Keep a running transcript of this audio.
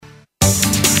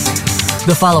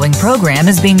The following program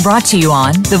is being brought to you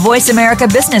on the Voice America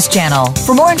Business Channel.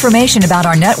 For more information about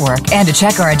our network and to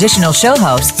check our additional show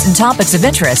hosts and topics of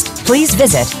interest, please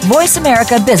visit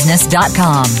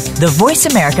voiceamericabusiness.com. The Voice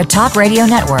America Talk Radio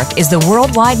Network is the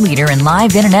worldwide leader in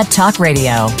live Internet talk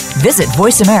radio. Visit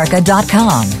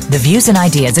voiceamerica.com. The views and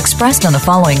ideas expressed on the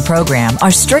following program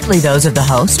are strictly those of the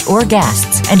host or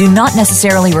guests and do not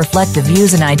necessarily reflect the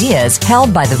views and ideas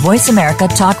held by the Voice America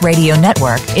Talk Radio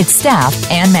Network, its staff,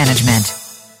 and management.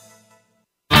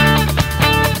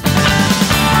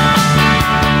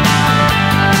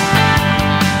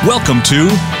 Welcome to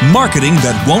Marketing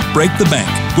That Won't Break the Bank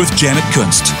with Janet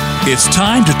Kunst. It's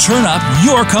time to turn up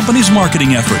your company's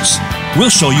marketing efforts. We'll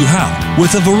show you how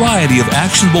with a variety of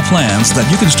actionable plans that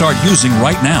you can start using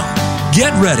right now.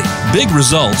 Get ready. Big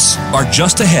results are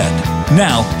just ahead.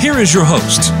 Now, here is your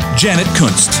host, Janet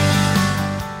Kunst.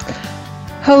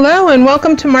 Hello and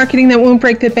welcome to Marketing That Won't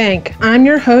Break the Bank. I'm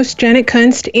your host, Janet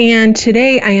Kunst, and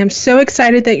today I am so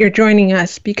excited that you're joining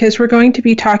us because we're going to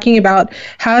be talking about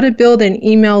how to build an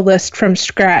email list from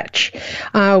scratch.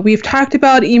 We've talked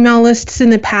about email lists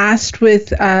in the past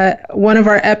with one of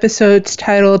our episodes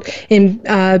titled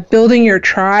Building Your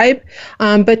Tribe,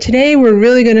 but today we're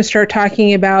really going to start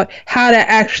talking about how to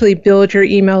actually build your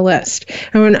email list.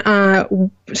 And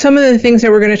some of the things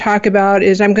that we're going to talk about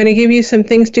is I'm going to give you some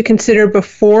things to consider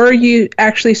before you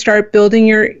actually start building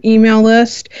your email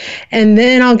list. And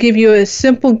then I'll give you a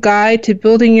simple guide to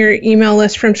building your email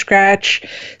list from scratch,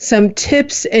 some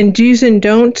tips and do's and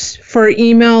don'ts for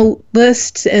email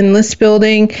lists and list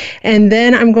building. And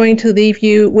then I'm going to leave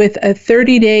you with a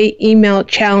 30-day email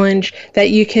challenge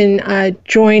that you can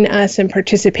join us and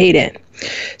participate in.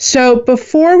 So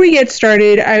before we get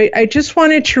started, I just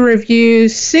wanted to review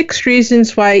 6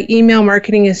 reasons why email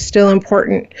marketing is still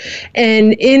important.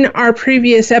 And in our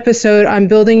previous episode on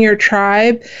building your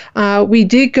tribe, we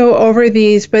did go over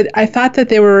these, but I thought that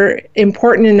they were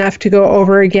important enough to go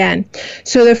over again.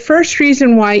 So the first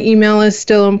reason why email is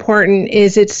still important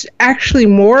is it's actually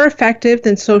more effective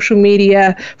than social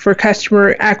media for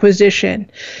customer acquisition.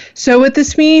 So what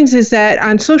this means is that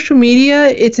on social media,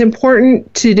 it's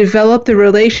important to develop the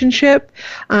relationship,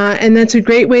 and that's a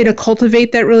great way to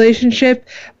cultivate that relationship.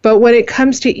 But when it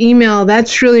comes to email,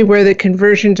 that's really where the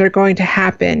conversions are going to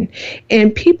happen.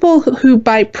 And people who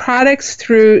buy products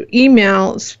through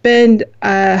email spend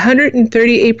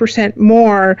 138%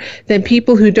 more than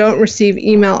people who don't receive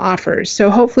email offers. So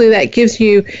hopefully that gives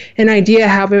you an idea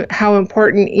how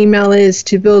important email is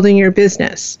to building your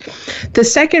business. The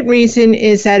second reason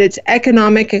is that it's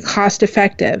economic and cost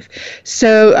effective.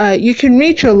 So you can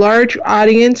reach a large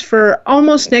audience for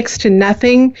almost next to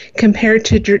nothing compared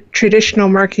to traditional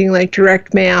marketing like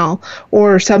direct mail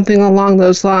or something along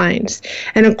those lines.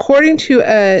 And according to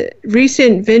a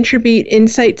recent VentureBeat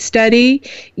Insight study,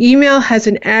 email has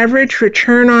an average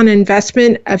return on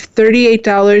investment of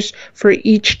 $38 for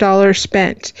each dollar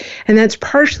spent. And that's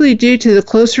partially due to the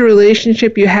closer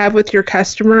relationship you have with your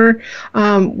customer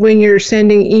when you're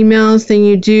sending emails than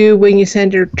you do when you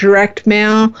send a direct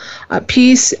mail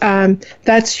piece.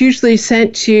 That's usually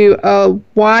sent to a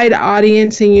wide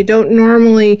audience, and you don't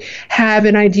normally have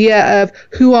an idea of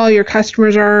who all your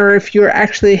customers are or if you're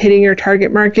actually hitting your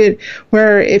target market,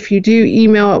 where if you do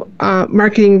email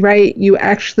marketing right, you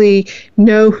actually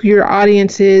know who your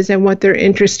audience is and what they're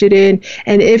interested in,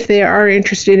 and if they are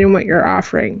interested in what you're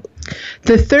offering.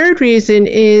 The third reason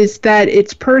is that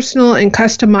it's personal and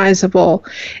customizable.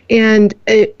 And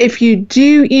if you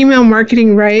do email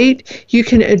marketing right, you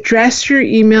can address your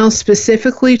email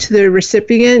specifically to the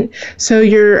recipient. So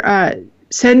you're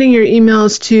sending your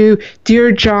emails to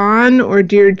Dear John or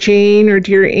Dear Jane or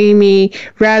Dear Amy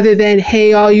rather than,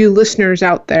 hey, all you listeners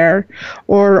out there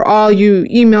or all you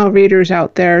email readers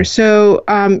out there. So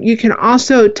you can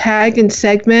also tag and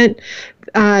segment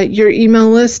your email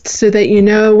list so that you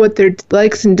know what their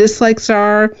likes and dislikes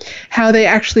are, how they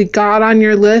actually got on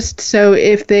your list. So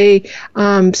if they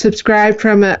subscribed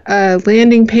from a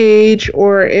landing page,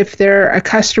 or if they're a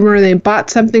customer, they bought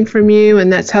something from you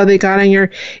and that's how they got on your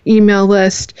email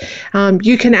list.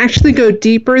 You can actually go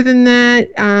deeper than that.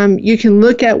 You can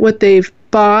look at what they've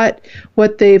bought,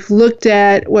 what they've looked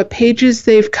at, what pages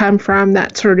they've come from,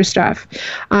 that sort of stuff.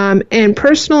 And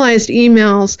personalized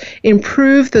emails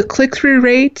improve the click-through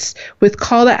rates with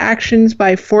call to actions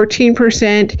by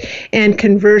 14% and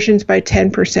conversions by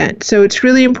 10%. So it's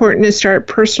really important to start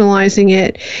personalizing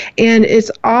it. And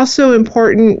it's also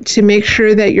important to make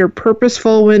sure that you're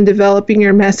purposeful when developing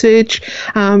your message.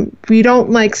 We don't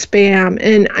like spam.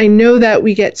 And I know that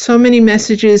we get so many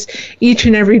messages each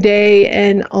and every day,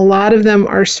 and a lot of them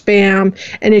are spam.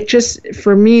 spam. And it just,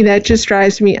 for me, that just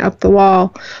drives me up the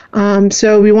wall.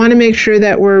 So we want to make sure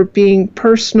that we're being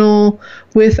personal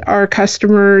with our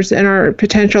customers and our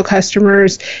potential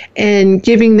customers and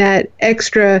giving that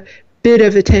extra bit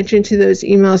of attention to those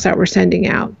emails that we're sending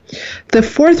out. The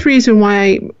fourth reason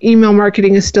why email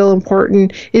marketing is still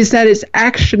important is that it's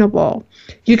actionable.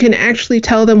 You can actually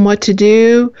tell them what to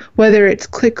do, whether it's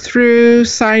click through,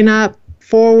 sign up,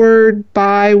 forward,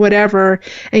 buy, whatever,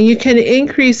 and you can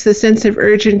increase the sense of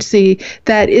urgency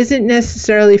that isn't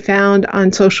necessarily found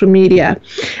on social media.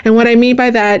 And what I mean by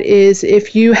that is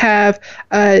if you have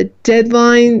a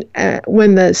deadline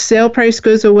when the sale price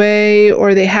goes away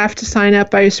or they have to sign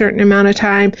up by a certain amount of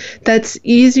time, that's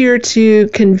easier to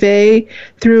convey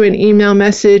through an email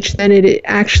message than it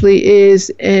actually is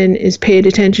and is paid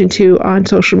attention to on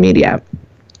social media.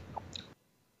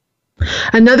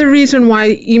 Another reason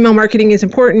why email marketing is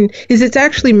important is it's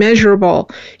actually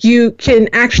measurable. You can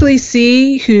actually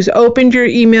see who's opened your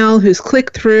email, who's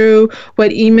clicked through, what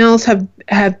emails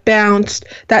have bounced,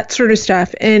 that sort of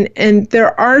stuff. And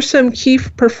there are some key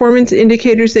performance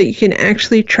indicators that you can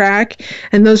actually track,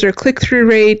 and those are click-through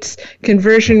rates,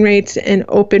 conversion rates, and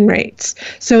open rates.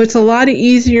 So it's a lot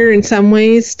easier in some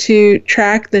ways to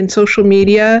track than social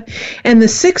media. And the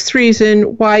sixth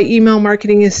reason why email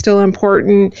marketing is still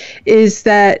important is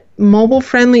that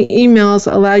mobile-friendly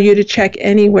emails allow you to check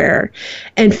anywhere.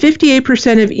 And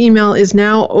 58% of email is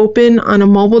now open on a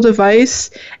mobile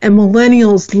device, and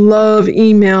millennials love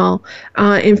email.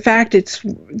 In fact,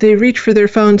 they reach for their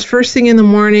phones first thing in the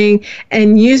morning,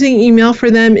 and using email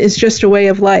for them is just a way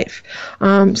of life.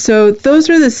 So those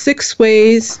are the 6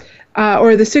 ways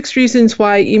or the 6 reasons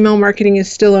why email marketing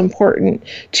is still important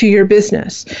to your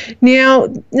business. Now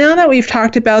that we've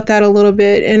talked about that a little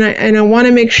bit, and I want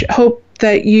to hope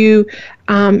that you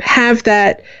have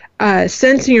that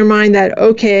sense in your mind that,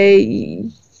 okay,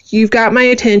 you've got my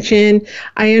attention.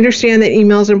 I understand that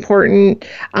email is important,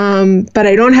 but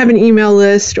I don't have an email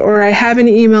list, or I have an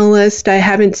email list. I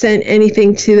haven't sent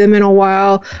anything to them in a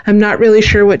while. I'm not really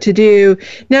sure what to do.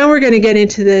 Now we're going to get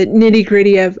into the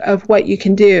nitty-gritty of what you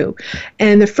can do.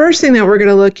 And the first thing that we're going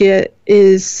to look at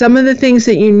is some of the things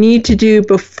that you need to do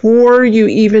before you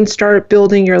even start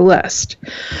building your list.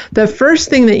 The first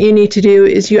thing that you need to do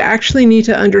is you actually need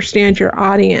to understand your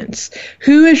audience.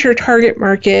 Who is your target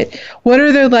market? What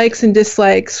are their likes and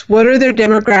dislikes? What are their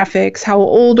demographics? How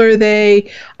old are they?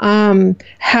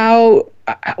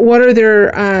 What are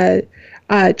their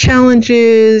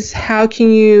challenges? How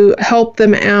can you help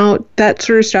them out? That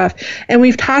sort of stuff. And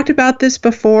we've talked about this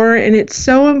before, and it's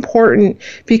so important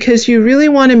because you really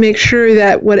want to make sure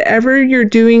that whatever you're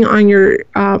doing on your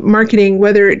marketing,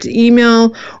 whether it's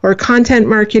email or content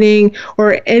marketing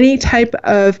or any type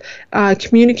of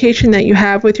communication that you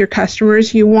have with your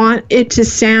customers, you want it to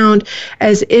sound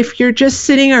as if you're just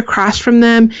sitting across from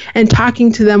them and talking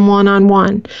to them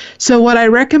one-on-one. So what I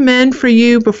recommend for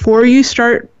you before you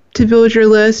start to build your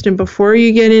list and before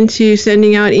you get into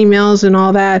sending out emails and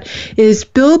all that is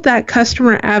build that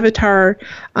customer avatar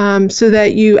so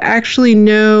that you actually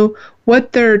know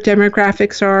what their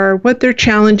demographics are, what their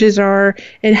challenges are,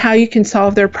 and how you can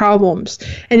solve their problems.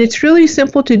 And it's really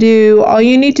simple to do. All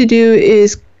you need to do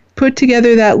is put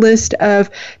together that list of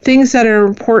things that are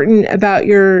important about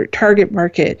your target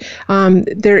market,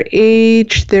 their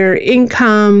age, their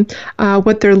income,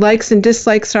 what their likes and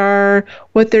dislikes are,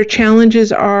 what their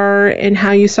challenges are, and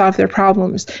how you solve their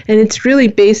problems. And it's really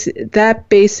basic.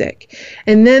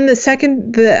 And then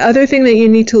the other thing that you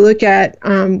need to look at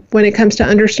when it comes to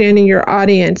understanding your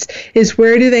audience is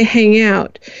where do they hang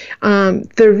out?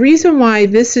 The reason why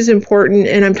this is important,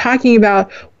 and I'm talking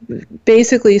about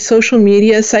basically social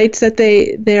media sites that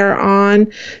they're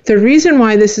on. The reason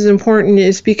why this is important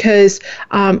is because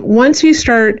once you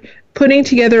start putting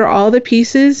together all the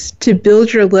pieces to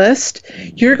build your list,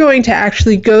 you're going to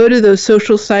actually go to those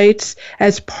social sites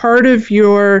as part of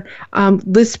your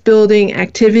list building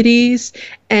activities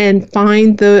and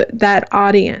find that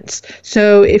audience.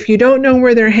 So if you don't know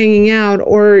where they're hanging out,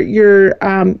 or you're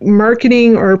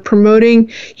marketing or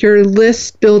promoting your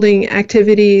list building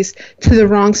activities to the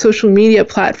wrong social media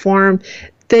platform,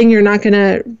 then you're not going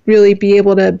to really be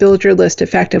able to build your list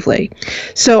effectively.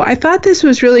 So I thought this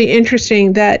was really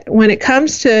interesting that when it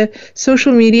comes to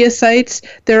social media sites,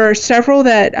 there are several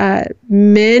that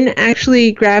men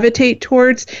actually gravitate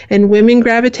towards and women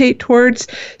gravitate towards.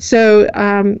 So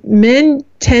men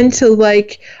tend to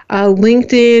like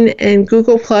LinkedIn and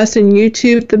Google Plus and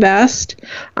YouTube the best,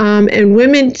 and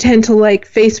women tend to like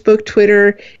Facebook,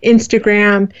 Twitter,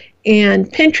 Instagram,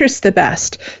 and Pinterest the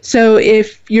best. So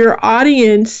if your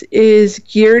audience is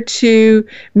geared to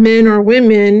men or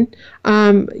women,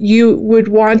 you would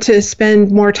want to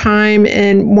spend more time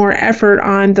and more effort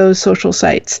on those social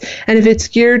sites. And if it's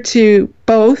geared to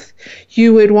both,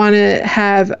 you would want to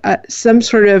have some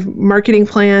sort of marketing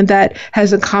plan that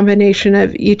has a combination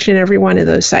of each and every one of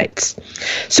those sites.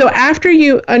 So after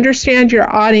you understand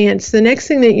your audience, the next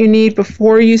thing that you need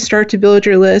before you start to build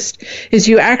your list is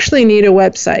you actually need a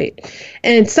website.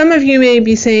 And some of you may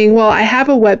be saying, well, I have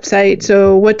a website,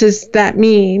 so what does that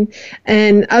mean?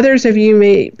 And others of you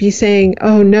may be saying,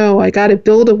 oh no, I got to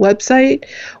build a website.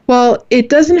 Well, it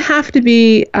doesn't have to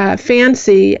be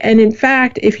fancy, and in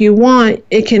fact, if you want,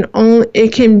 it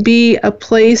can be a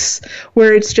place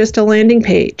where it's just a landing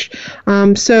page.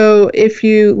 So if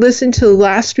you listen to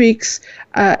last week's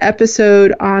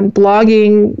episode on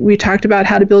blogging, we talked about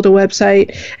how to build a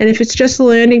website, and if it's just a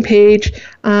landing page,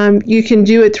 you can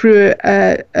do it through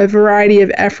a variety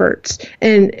of efforts,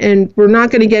 and we're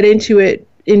not going to get into it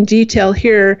in detail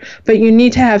here, but you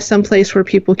need to have some place where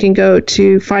people can go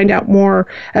to find out more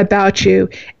about you.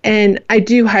 And I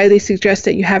do highly suggest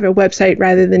that you have a website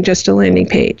rather than just a landing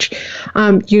page.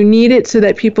 You need it so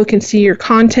that people can see your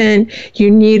content.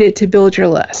 You need it to build your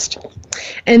list.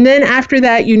 And then after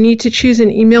that, you need to choose an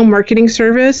email marketing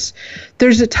service.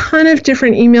 There's a ton of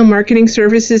different email marketing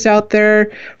services out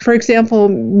there. For example,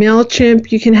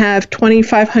 MailChimp, you can have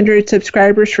 2,500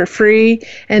 subscribers for free,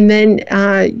 and then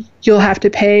you'll have to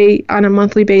pay on a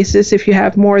monthly basis if you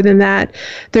have more than that.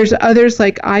 There's others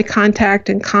like iContact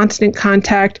and Constant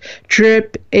Contact,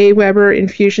 Drip, Aweber,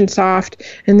 Infusionsoft,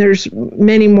 and there's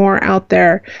many more out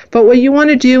there. But what you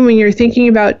want to do when you're thinking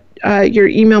about your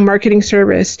email marketing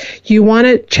service, you want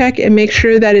to check and make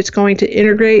sure that it's going to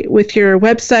integrate with your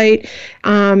website.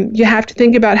 You have to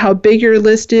think about how big your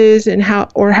list is and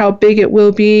how big it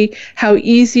will be, how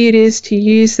easy it is to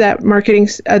use that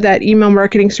email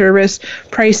marketing service,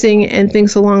 pricing, and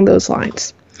things along those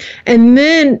lines. And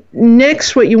then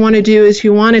next, what you want to do is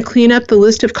you want to clean up the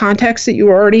list of contacts that you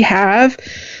already have.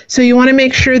 So you want to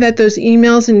make sure that those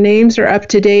emails and names are up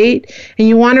to date, and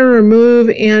you want to remove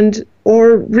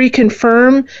or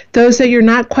reconfirm those that you're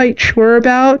not quite sure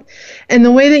about. And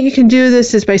the way that you can do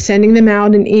this is by sending them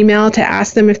out an email to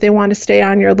ask them if they want to stay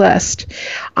on your list.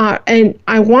 And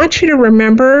I want you to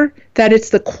remember that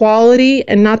it's the quality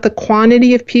and not the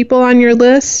quantity of people on your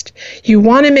list. You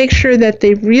want to make sure that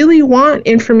they really want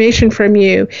information from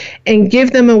you and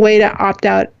give them a way to opt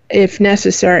out if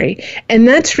necessary. And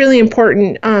that's really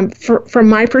important. From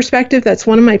my perspective, that's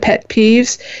one of my pet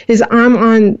peeves, is I'm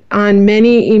on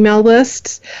many email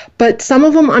lists, but some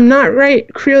of them I'm not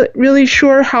really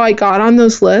sure how I got on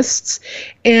those lists,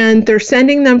 and they're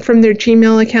sending them from their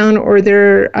Gmail account or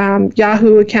their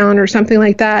Yahoo account or something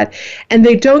like that, and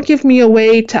they don't give me a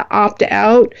way to opt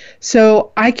out,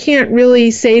 so I can't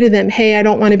really say to them, hey, I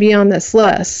don't want to be on this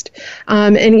list.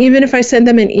 And even if I send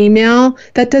them an email,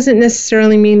 that doesn't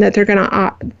necessarily mean that they're going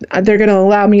to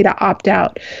allow me to opt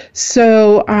out.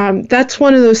 So that's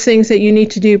one of those things that you need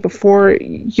to do before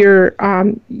you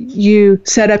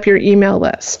set up your email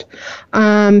list.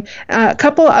 A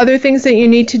couple of other things that you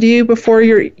need to do before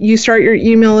you start your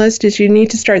email list is you need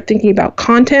to start thinking about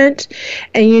content,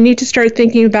 and you need to start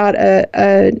thinking about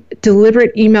a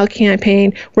deliberate email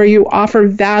campaign where you offer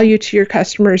value to your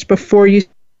customers before you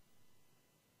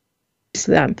to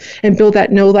them and build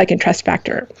that know, like, and trust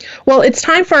factor. Well, it's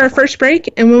time for our first break,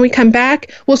 and when we come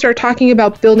back, we'll start talking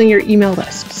about building your email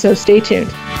list. So stay tuned.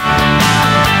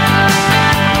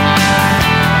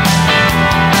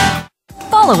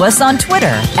 Follow us on Twitter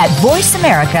at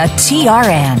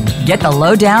VoiceAmericaTRN. Get the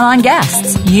lowdown on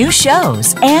guests, new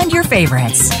shows, and your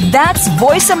favorites. That's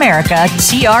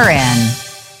VoiceAmericaTRN.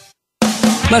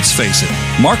 Let's face it,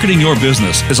 marketing your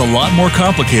business is a lot more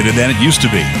complicated than it used to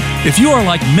be. If you are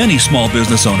like many small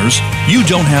business owners, you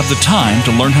don't have the time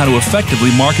to learn how to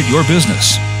effectively market your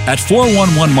business. At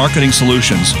 411 Marketing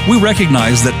Solutions, we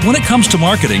recognize that when it comes to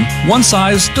marketing, one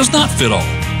size does not fit all.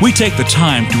 We take the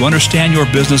time to understand your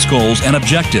business goals and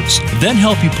objectives, then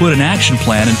help you put an action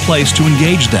plan in place to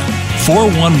engage them.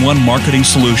 411 Marketing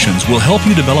Solutions will help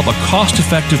you develop a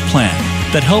cost-effective plan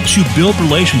that helps you build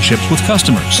relationships with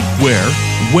customers, where,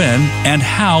 when, and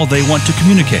how they want to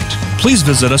communicate. Please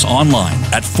visit us online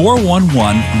at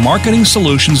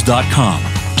 411marketingsolutions.com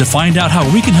to find out how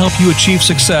we can help you achieve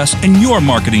success in your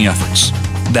marketing efforts.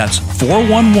 That's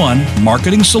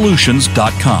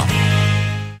 411marketingsolutions.com.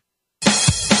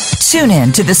 Tune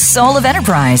in to The Soul of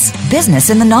Enterprise, Business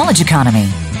in the Knowledge Economy,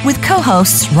 with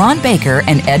co-hosts Ron Baker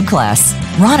and Ed Kless.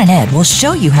 Ron and Ed will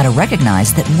show you how to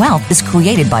recognize that wealth is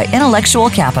created by intellectual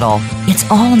capital. It's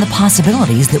all in the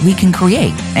possibilities that we can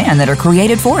create and that are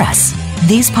created for us.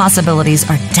 These possibilities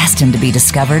are destined to be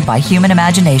discovered by human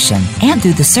imagination and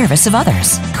through the service of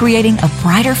others, creating a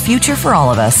brighter future for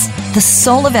all of us. The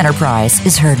Soul of Enterprise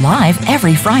is heard live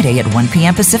every Friday at 1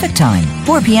 p.m. Pacific Time,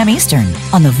 4 p.m. Eastern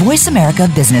on the Voice America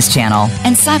Business Channel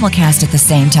and simulcast at the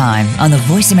same time on the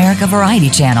Voice America Variety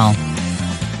Channel.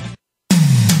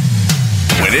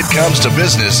 When it comes to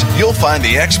business, you'll find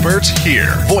the experts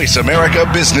here. Voice America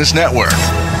Business Network.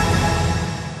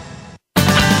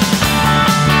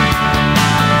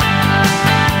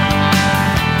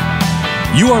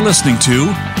 You are listening to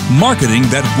Marketing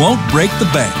That Won't Break the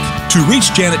Bank. To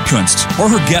reach Janet Kunst or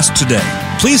her guest today,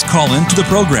 please call in to the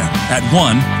program at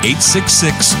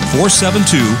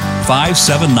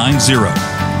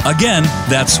 1-866-472-5790. Again,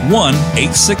 that's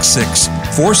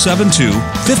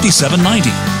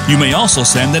 1-866-472-5790. You may also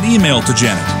send an email to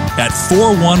Janet at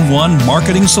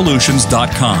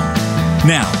 411marketingsolutions.com.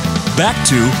 Now, back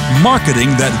to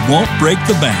Marketing That Won't Break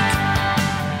the Bank.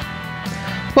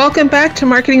 Welcome back to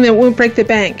Marketing That Won't Break the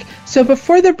Bank. So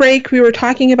before the break, we were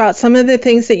talking about some of the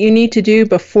things that you need to do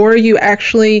before you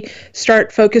actually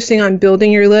start focusing on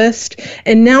building your list.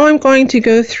 And now I'm going to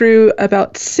go through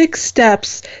about 6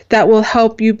 steps that will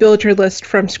help you build your list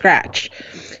from scratch.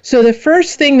 So the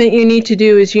first thing that you need to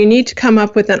do is you need to come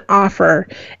up with an offer.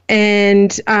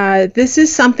 And this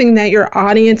is something that your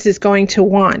audience is going to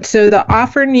want. So the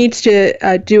offer needs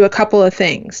to do a couple of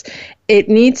things. It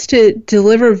needs to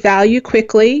deliver value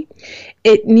quickly.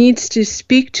 It needs to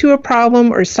speak to a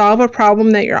problem or solve a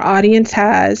problem that your audience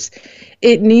has.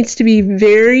 It needs to be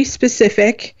very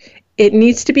specific. It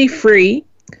needs to be free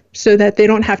so that they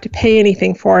don't have to pay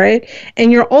anything for it.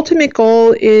 And your ultimate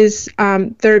goal is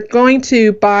they're going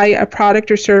to buy a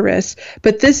product or service,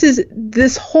 but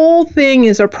this whole thing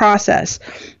is a process.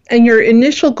 And your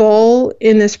initial goal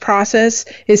in this process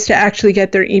is to actually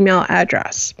get their email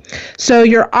address. So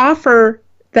your offer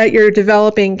that you're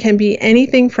developing can be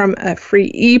anything from a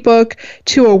free ebook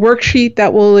to a worksheet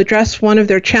that will address one of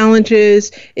their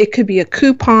challenges. It could be a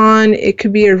coupon. It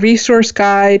could be a resource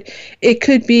guide. It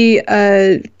could be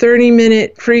a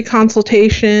 30-minute free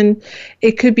consultation.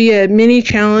 It could be a mini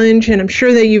challenge. And I'm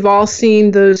sure that you've all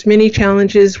seen those mini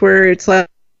challenges where it's like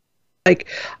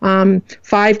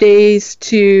 5 days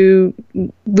to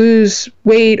lose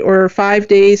weight or 5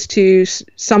 days to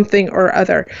something or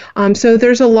other. So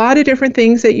there's a lot of different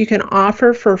things that you can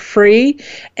offer for free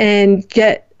and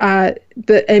get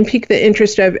and pique the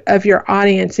interest of your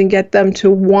audience and get them to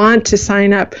want to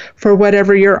sign up for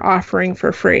whatever you're offering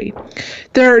for free.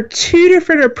 There are 2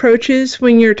 different approaches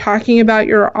when you're talking about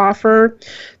your offer.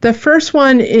 The first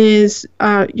one is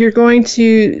you're going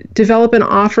to develop an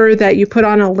offer that you put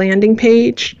on a landing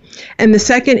page. And the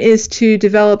second is to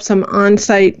develop some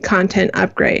on-site content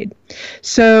upgrade.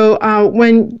 So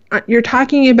when you're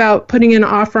talking about putting an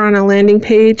offer on a landing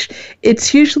page,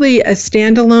 it's usually a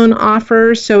standalone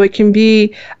offer. So it can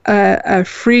be a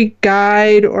free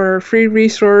guide or a free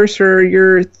resource or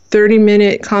your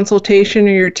 30-minute consultation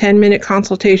or your 10-minute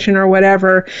consultation or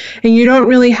whatever. And you don't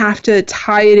really have to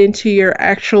tie it into your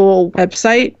actual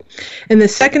website. And the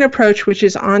second approach, which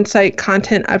is on-site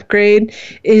content upgrade,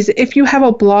 is if you have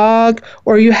a blog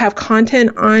or you have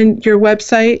content on your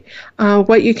website,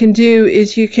 what you can do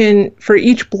is you can, for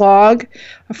each blog,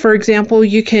 for example,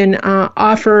 you can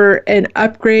offer an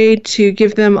upgrade to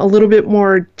give them a little bit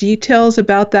more details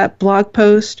about that blog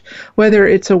post, whether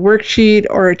it's a worksheet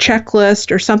or a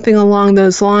checklist or something along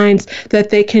those lines that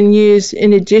they can use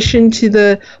in addition to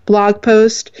the blog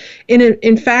post.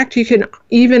 In fact, you can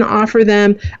even offer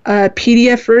them a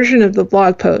PDF version of the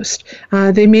blog post.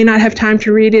 They may not have time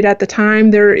to read it at the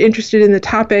time they're interested in the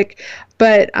topic,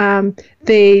 but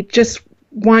they just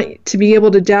want to be able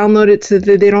to download it so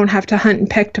that they don't have to hunt and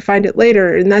peck to find it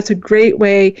later. And that's a great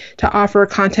way to offer a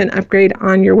content upgrade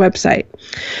on your website.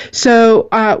 So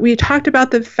we talked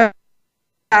about the fact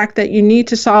that you need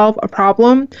to solve a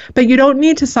problem, but you don't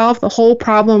need to solve the whole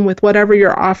problem with whatever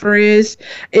your offer is.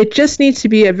 It just needs to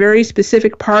be a very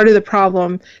specific part of the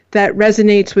problem that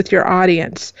resonates with your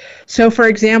audience. So for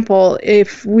example,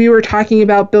 if we were talking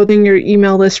about building your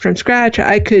email list from scratch,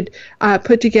 I could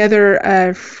put together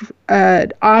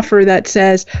an offer that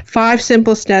says 5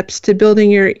 simple steps to building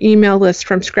your email list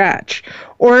from scratch.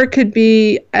 Or it could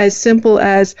be as simple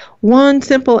as 1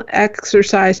 simple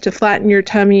exercise to flatten your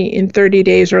tummy in 30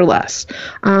 days or less.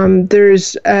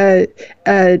 There's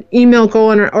an email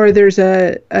going, or there's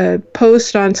a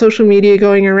post on social media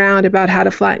going around about how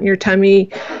to flatten your tummy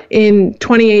in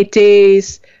 28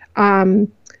 days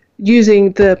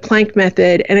using the plank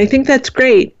method. And I think that's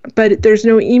great, but there's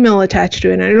no email attached to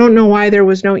it. And I don't know why there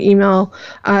was no email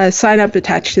sign up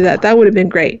attached to that. That would have been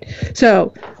great.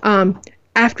 So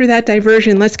after that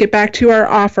diversion, let's get back to our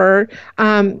offer.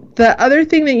 The other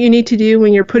thing that you need to do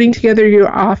when you're putting together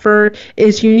your offer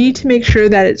is you need to make sure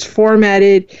that it's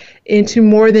formatted into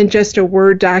more than just a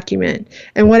Word document.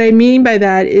 And what I mean by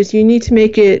that is you need to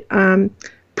make it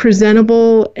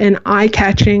presentable and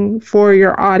eye-catching for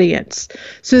your audience.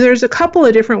 So there's a couple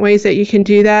of different ways that you can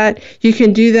do that. You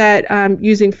can do that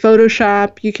using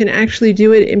Photoshop. You can actually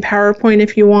do it in PowerPoint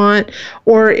if you want,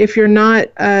 or if you're not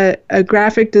a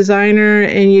graphic designer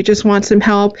and you just want some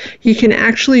help, you can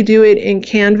actually do it in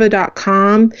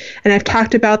Canva.com. And I've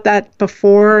talked about that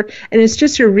before, and it's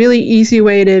just a really easy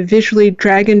way to visually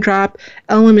drag and drop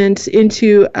elements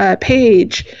into a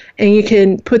page, and you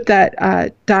can put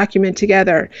that document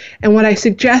together. And what I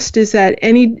suggest is that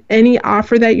any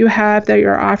offer that you have that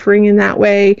you're offering in that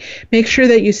way, make sure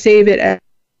that you save it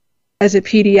as a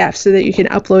PDF so that you can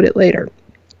upload it later.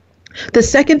 The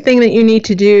second thing that you need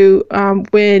to do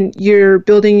when you're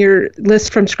building your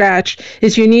list from scratch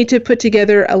is you need to put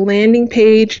together a landing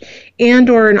page and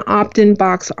or an opt-in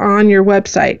box on your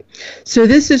website. So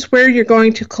this is where you're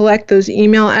going to collect those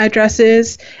email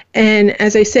addresses. And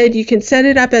as I said, you can set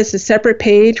it up as a separate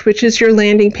page, which is your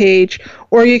landing page,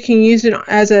 or you can use it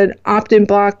as an opt-in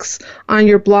box on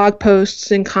your blog posts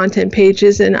and content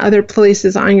pages and other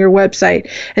places on your website.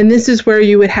 And this is where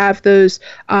you would have those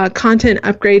content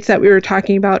upgrades that we were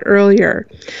talking about earlier.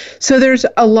 So there's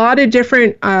a lot of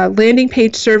different landing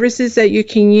page services that you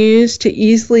can use to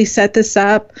easily set this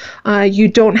up. You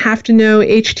don't have to know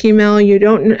HTML. You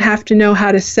don't have to know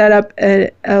how to set up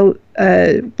a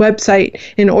website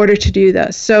in order to do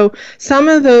this. So some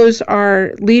of those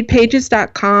are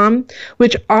leadpages.com,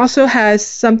 which also has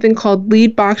something called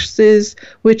lead boxes,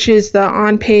 which is the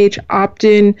on-page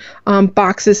opt-in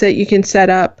boxes that you can set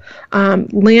up.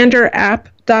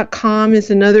 Landerapp.com is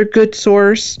another good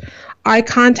source.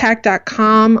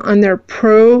 iContact.com on their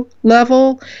pro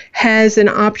level has an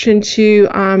option to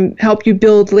help you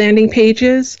build landing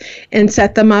pages and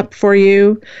set them up for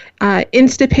you.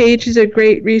 Instapage is a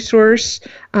great resource.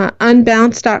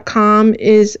 Unbounce.com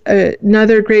is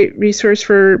another great resource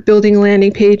for building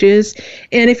landing pages.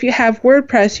 And if you have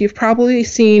WordPress, you've probably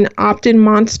seen Opt-in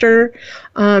Monster,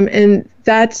 and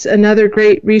that's another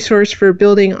great resource for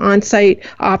building on-site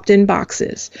opt-in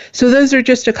boxes. So those are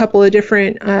just a couple of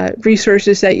different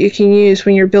resources that you can use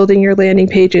when you're building your landing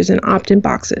pages and opt-in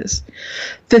boxes.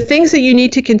 The things that you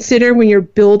need to consider when you're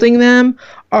building them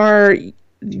are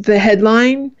the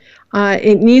headline.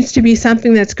 It needs to be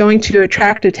something that's going to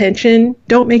attract attention.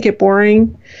 Don't make it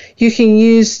boring. You can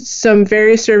use some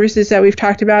various services that we've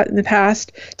talked about in the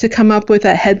past to come up with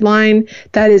a headline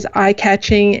that is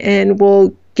eye-catching and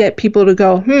will get people to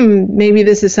go, maybe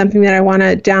this is something that I want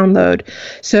to download.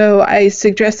 So I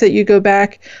suggest that you go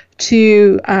back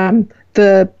to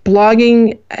the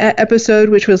blogging episode,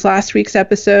 which was last week's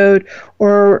episode,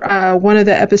 or one of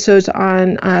the episodes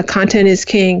on Content is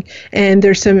King, and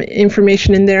there's some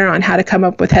information in there on how to come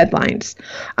up with headlines.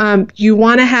 You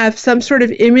want to have some sort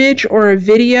of image or a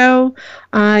video.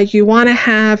 You want to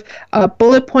have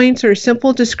bullet points or a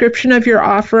simple description of your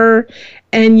offer.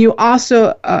 And you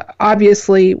also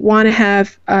obviously want to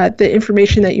have the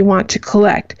information that you want to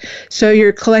collect. So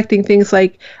you're collecting things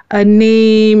like a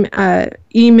name,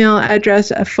 email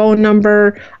address, a phone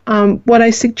number. What I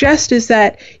suggest is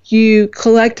that you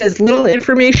collect as little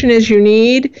information as you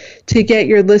need to get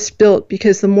your list built,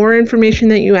 because the more information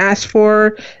that you ask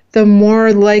for, the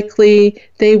more likely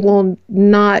they will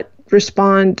not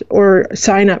respond or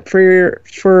sign up for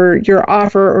your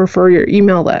offer or for your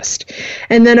email list.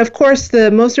 And then, of course,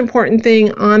 the most important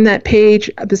thing on that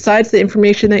page, besides the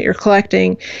information that you're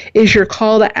collecting, is your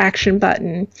call to action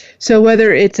button. So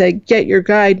whether it's a get your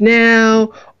guide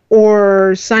now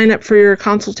or sign up for your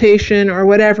consultation or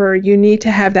whatever, you need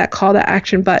to have that call to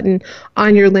action button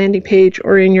on your landing page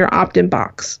or in your opt-in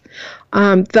box.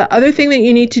 The other thing that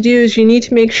you need to do is you need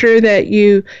to make sure that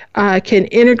you can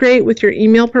integrate with your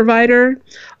email provider.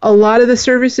 A lot of the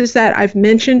services that I've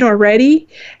mentioned already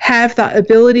have the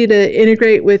ability to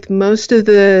integrate with most of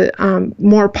the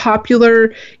more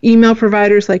popular email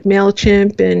providers like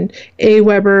MailChimp and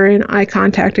Aweber and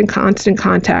iContact and Constant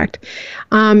Contact.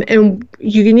 And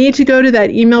you need to go to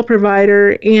that email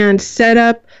provider and set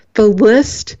up the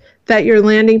list that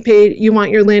you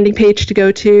want your landing page to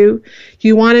go to.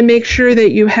 You want to make sure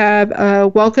that you have a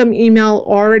welcome email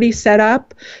already set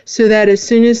up so that as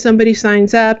soon as somebody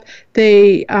signs up,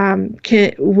 they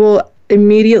will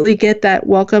immediately get that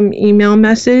welcome email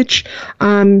message.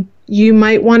 You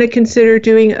might want to consider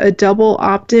doing a double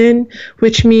opt-in,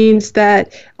 which means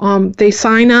that they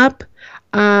sign up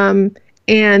and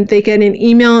they get an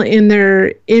email in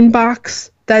their inbox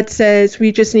that says,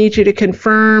 we just need you to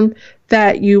confirm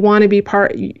that you want to be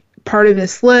part of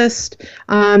this list,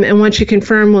 and once you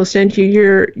confirm, we'll send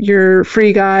you your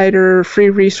free guide or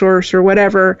free resource or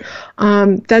whatever.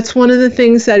 That's one of the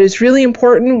things that is really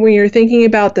important when you're thinking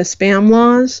about the spam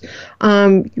laws.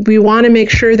 We want to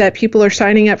make sure that people are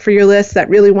signing up for your list that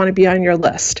really want to be on your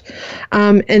list,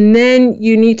 and then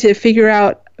you need to figure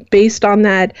out, based on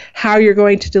that, how you're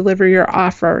going to deliver your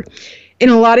offer. In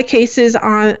a lot of cases,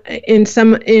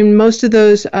 in most of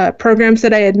those programs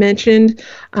that I had mentioned,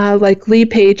 like Lead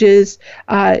Pages,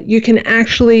 you can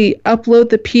actually upload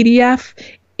the PDF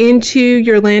into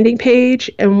your landing page,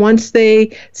 and once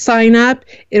they sign up,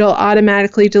 it'll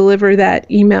automatically deliver that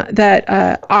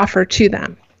offer to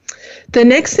them. The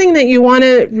next thing that you want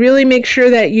to really make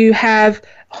sure that you have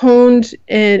honed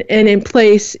and in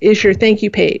place is your thank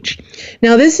you page.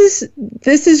 Now this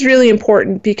is really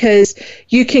important, because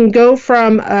you can go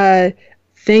from a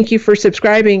thank you for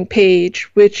subscribing page,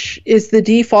 which is the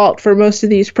default for most of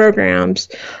these programs,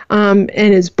 and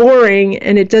is boring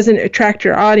and it doesn't attract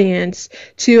your audience,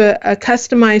 to a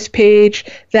customized page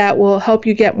that will help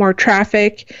you get more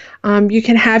traffic. You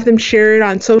can have them share it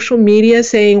on social media,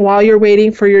 saying, while you're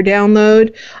waiting for your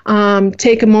download,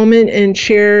 take a moment and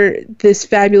share this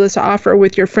fabulous offer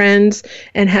with your friends,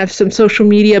 and have some social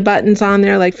media buttons on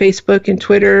there like Facebook and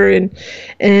Twitter and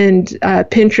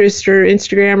Pinterest or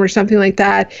Instagram or something like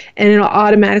that, and it'll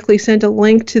automatically send a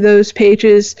link to those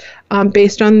pages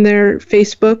based on their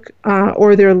Facebook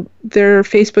or their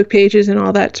Facebook pages and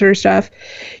all that sort of stuff.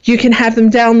 You can have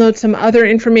them download some other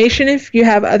information if you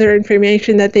have other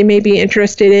information that they may be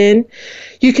interested in.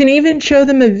 You can even show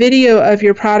them a video of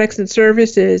your products and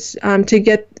services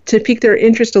to pique their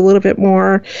interest a little bit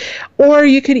more. Or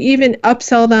you could even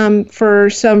upsell them for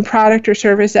some product or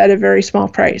service at a very small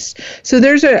price. So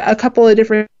there's a couple of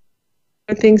different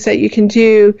things that you can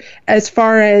do as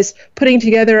far as putting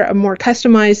together a more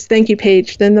customized thank you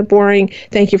page than the boring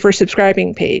thank you for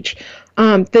subscribing page.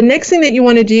 The next thing that you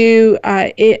want to do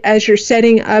as you're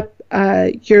setting up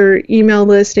your email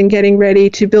list and getting ready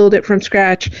to build it from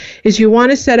scratch is you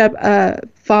want to set up a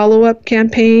follow-up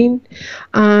campaign.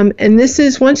 And this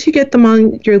is, once you get them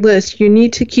on your list, you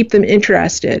need to keep them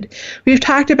interested. We've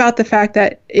talked about the fact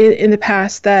that in the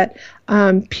past that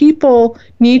people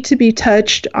need to be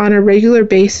touched on a regular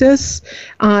basis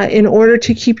in order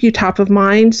to keep you top of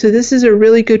mind. So this is a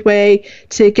really good way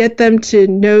to get them to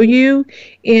know you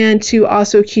and to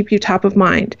also keep you top of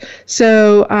mind.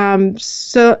 So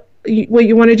what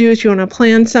you want to do is you want to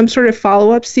plan some sort of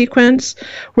follow-up sequence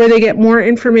where they get more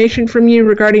information from you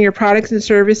regarding your products and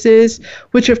services,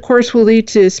 which of course will lead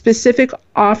to a specific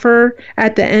offer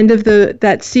at the end of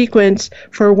that sequence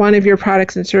for one of your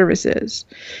products and services.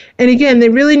 And again, they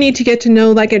really need to get to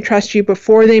know, like, and trust you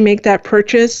before they make that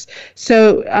purchase.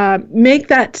 So make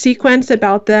that sequence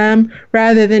about them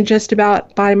rather than just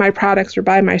about buy my products or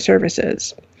buy my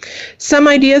services. Some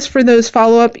ideas for those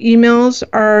follow-up emails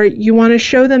are, you want to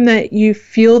show them that you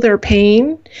feel their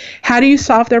pain. How do you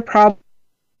solve their problems,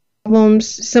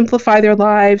 simplify their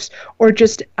lives, or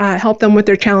just help them with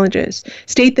their challenges?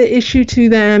 State the issue to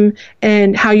them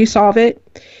and how you solve it.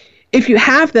 If you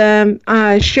have them,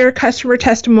 share customer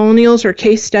testimonials or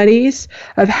case studies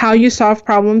of how you solve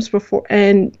problems before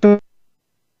and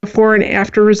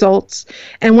after results.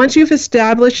 And once you've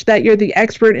established that you're the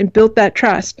expert and built that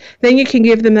trust, then you can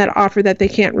give them that offer that they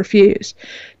can't refuse.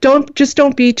 Don't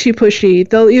be too pushy.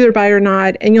 They'll either buy or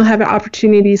not, and you'll have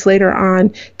opportunities later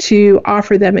on to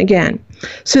offer them again.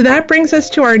 So that brings us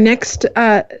to our next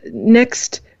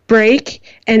break,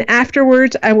 and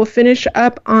afterwards I will finish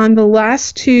up on the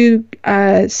last two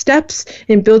steps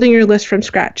in building your list from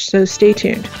scratch. So stay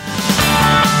tuned.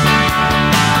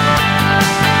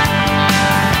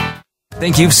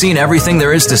 Think you've seen everything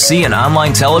there is to see in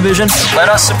online television? Let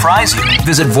us surprise you.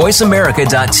 Visit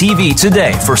voiceamerica.tv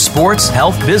today for sports,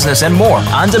 health, business, and more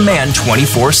on demand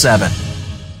 24/7.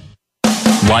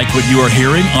 Like what you are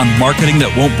hearing on Marketing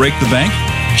That Won't Break the Bank?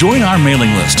 Join our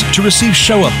mailing list to receive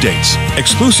show updates,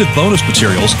 exclusive bonus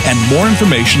materials, and more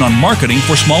information on marketing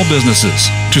for small businesses.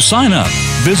 To sign up,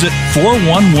 visit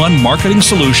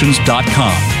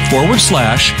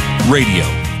 411marketingsolutions.com/radio.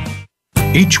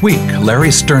 Each week, Larry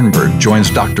Sternberg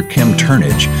joins Dr. Kim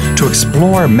Turnage to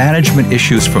explore management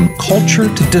issues from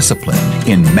culture to discipline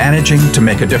in Managing to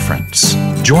Make a Difference.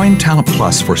 Join Talent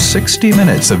Plus for 60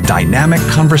 minutes of dynamic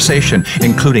conversation,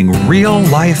 including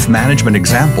real-life management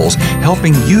examples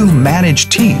helping you manage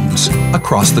teams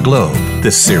across the globe.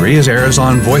 This series airs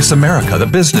on Voice America, the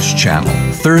business channel,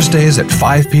 Thursdays at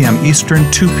 5 p.m.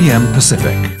 Eastern, 2 p.m.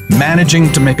 Pacific.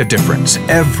 Managing to Make a Difference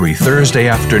every Thursday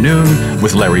afternoon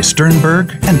with Larry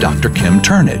Sternberg and Dr. Kim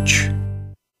Turnage.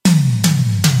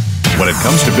 When When it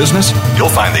comes to business, you'll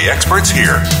find the experts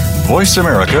here. Voice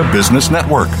America Business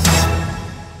Network.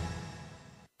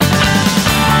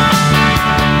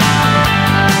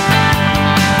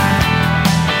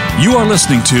 You are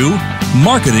listening to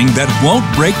Marketing That Won't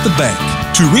Break the Bank.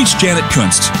 To reach Janet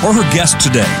Kunst or her guest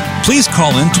today, please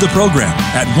call into the program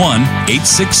at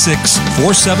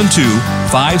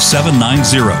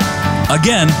 1-866-472-5790.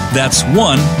 Again, that's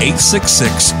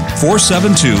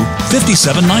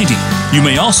 1-866-472-5790. You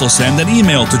may also send an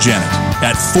email to Janet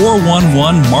at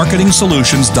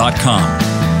 411marketingsolutions.com.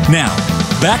 Now,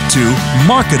 back to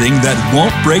Marketing That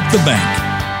Won't Break the Bank.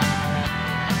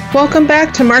 Welcome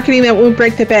back to Marketing That Won't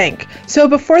Break the Bank. So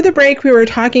before the break, we were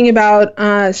talking about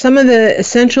some of the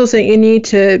essentials that you need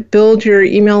to build your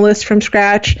email list from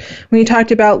scratch. We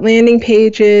talked about landing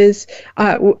pages.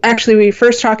 Actually, we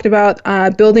first talked about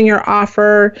building your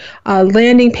offer,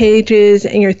 landing pages,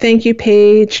 and your thank you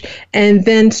page, and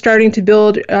then starting to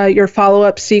build your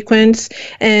follow-up sequence.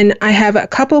 And I have a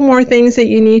couple more things that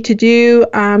you need to do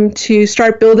to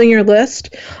start building your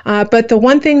list. But the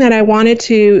one thing that I wanted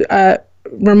to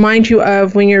remind you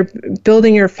of when you're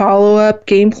building your follow-up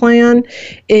game plan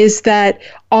is that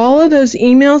all of those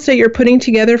emails that you're putting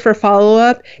together for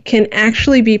follow-up can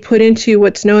actually be put into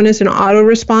what's known as an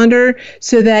autoresponder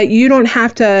so that you don't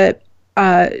have to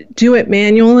do it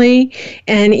manually.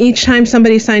 And each time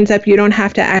somebody signs up, you don't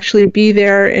have to actually be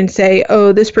there and say,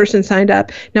 oh, this person signed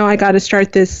up. Now I got to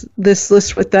start this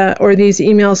list with or these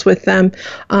emails with them.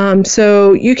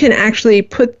 So you can actually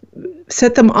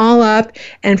set them all up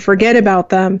and forget about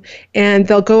them, and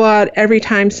they'll go out every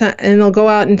time, and they'll go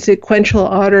out in sequential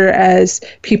order as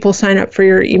people sign up for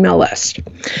your email list.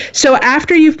 So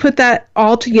after you've put that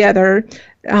all together,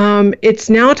 it's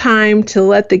now time to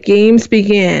let the games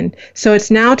begin. So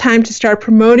it's now time to start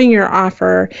promoting your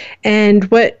offer. And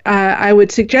what I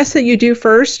would suggest that you do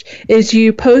first is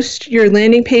you post your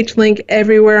landing page link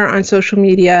everywhere on social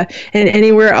media and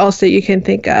anywhere else that you can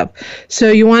think of. So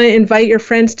you want to invite your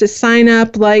friends to sign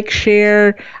up, like,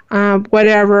 share,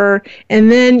 whatever.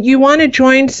 And then you want to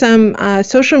join some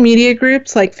social media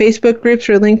groups like Facebook groups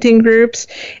or LinkedIn groups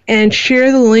and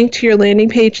share the link to your landing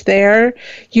page there.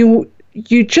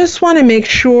 You just want to make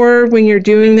sure when you're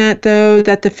doing that, though,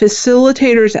 that the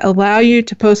facilitators allow you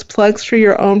to post plugs for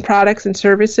your own products and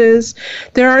services.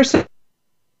 There are some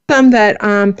that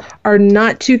are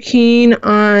not too keen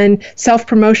on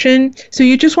self-promotion. So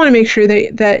you just want to make sure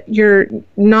that you're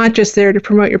not just there to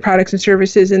promote your products and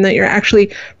services, and that you're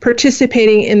actually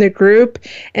participating in the group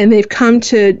and they've come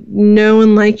to know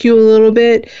and like you a little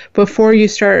bit before you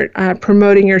start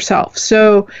promoting yourself.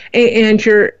 So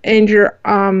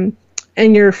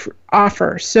and your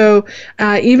offer. So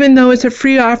even though it's a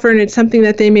free offer and it's something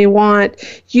that they may want,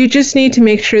 you just need to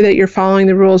make sure that you're following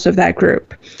the rules of that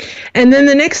group. And then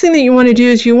the next thing that you want to do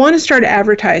is you want to start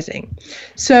advertising.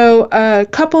 So a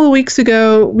couple of weeks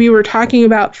ago, we were talking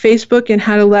about Facebook and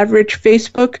how to leverage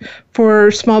Facebook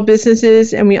for small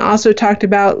businesses. And we also talked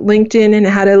about LinkedIn and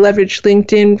how to leverage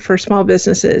LinkedIn for small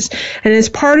businesses. And as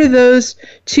part of those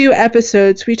two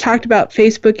episodes, we talked about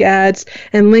Facebook ads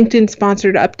and LinkedIn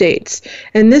sponsored updates.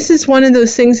 And this is one of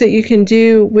those things that you can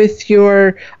do with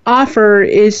your offer,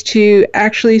 is to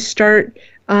actually start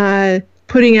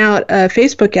putting out a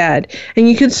Facebook ad. And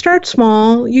you can start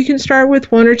small. You can start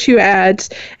with 1 or 2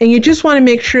 ads, and you just want to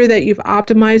make sure that you've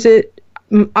optimized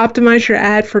your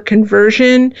ad for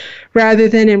conversion rather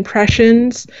than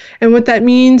impressions. And what that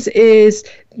means is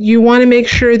you want to make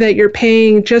sure that you're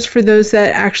paying just for those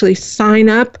that actually sign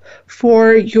up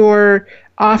for your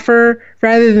offer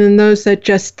rather than those that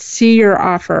just see your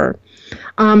offer.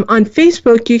 On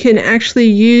Facebook, you can actually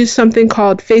use something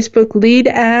called Facebook lead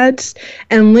ads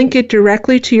and link it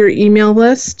directly to your email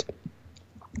list.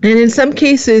 And in some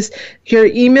cases, your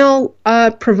email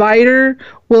provider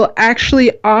will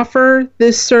actually offer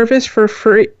this service for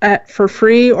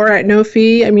free or at no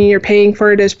fee. I mean, you're paying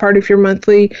for it as part of your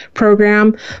monthly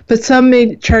program, but some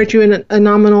may charge you a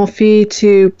nominal fee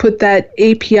to put that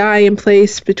API in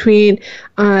place between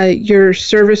your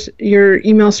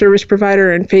email service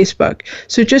provider and Facebook.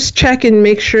 So just check and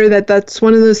make sure that that's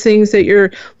one of those things that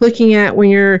you're looking at when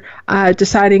you're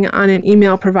deciding on an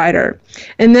email provider.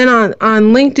 And then on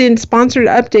LinkedIn sponsored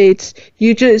updates,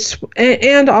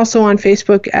 and also on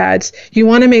Facebook ads, you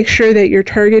want to make sure that you're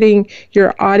targeting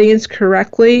your audience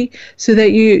correctly so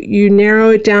that you narrow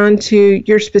it down to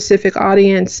your specific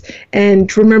audience.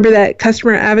 And remember that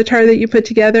customer avatar that you put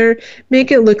together,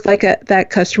 make it look like that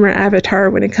customer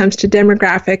avatar when it comes to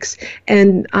demographics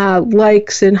and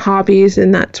likes and hobbies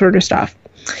and that sort of stuff.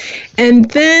 And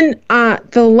then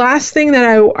the last thing that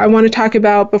I want to talk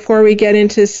about before we get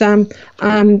into some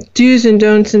do's and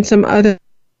don'ts and some other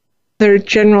other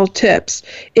general tips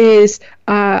is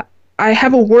I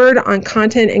have a word on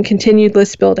content and continued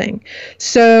list building.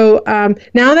 So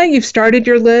now that you've started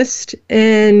your list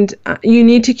and you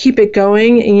need to keep it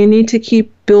going and you need to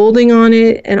keep building on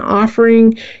it and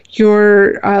offering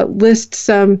your list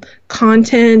some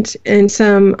content and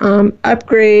some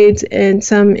upgrades and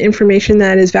some information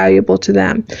that is valuable to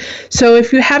them. So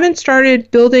if you haven't started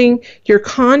building your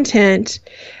content,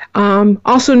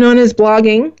 also known as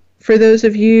blogging, for those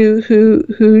of you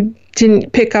who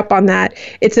didn't pick up on that,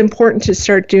 it's important to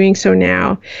start doing so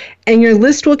now. And your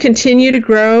list will continue to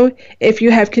grow if you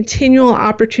have continual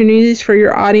opportunities for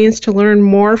your audience to learn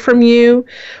more from you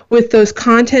with those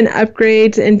content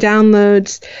upgrades and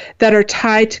downloads that are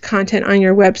tied to content on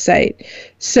your website.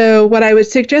 So what I would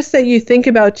suggest that you think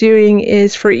about doing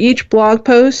is for each blog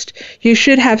post, you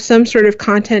should have some sort of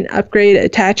content upgrade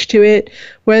attached to it,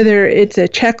 whether it's a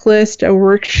checklist, a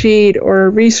worksheet, or a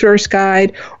resource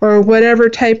guide, or whatever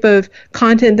type of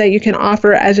content that you can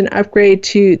offer as an upgrade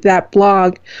to that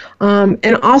blog.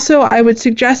 And also, I would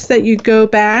suggest that you go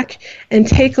back and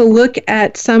take a look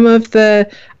at some of the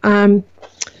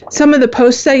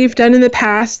posts that you've done in the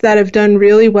past that have done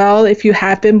really well if you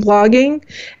have been blogging,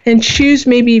 and choose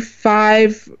maybe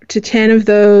 5 to 10 of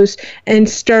those and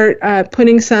start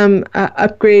putting some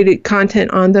upgraded content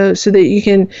on those so that you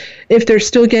can, if they're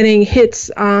still getting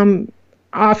hits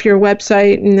off your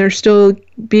website and they're still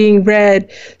being read,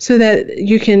 so that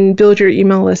you can build your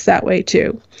email list that way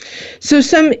too. So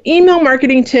some email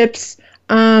marketing tips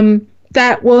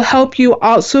that will help you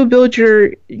also build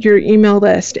your email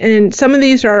list. And some of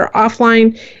these are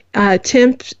offline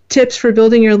tips for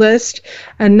building your list.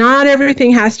 Not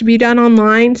everything has to be done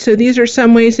online, so these are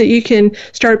some ways that you can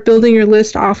start building your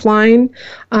list offline.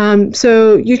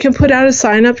 So you can put out a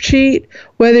sign-up sheet,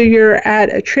 whether you're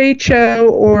at a trade show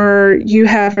or you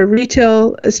have a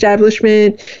retail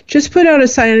establishment. Just put out a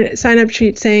sign-up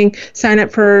sheet saying sign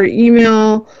up for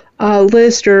email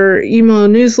list or email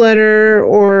newsletter,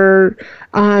 or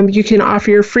you can offer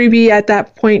your freebie at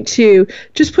that point too.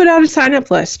 Just put out a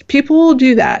sign-up list. People will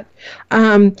do that.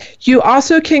 You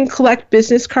also can collect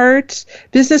business cards.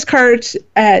 Business cards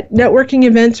at networking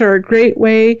events are a great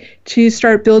way to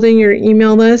start building your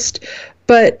email list.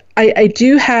 But I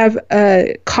do have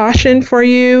a caution for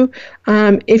you.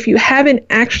 If you haven't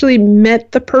actually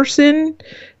met the person,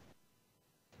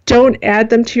 don't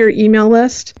add them to your email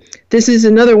list. This is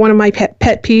another one of my pet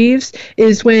peeves,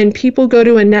 is when people go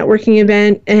to a networking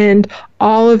event and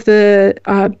all of the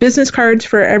business cards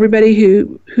for everybody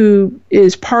who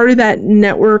is part of that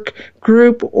network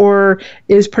group or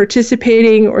is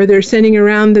participating, or they're sending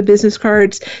around the business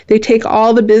cards, they take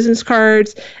all the business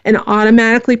cards and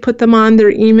automatically put them on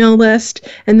their email list.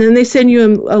 And then they send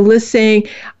you a list saying,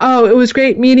 oh, it was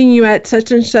great meeting you at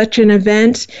such and such an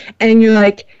event. And you're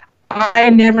like, I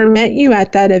never met you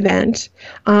at that event.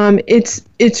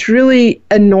 It's really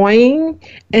annoying,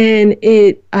 and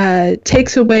it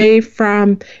takes away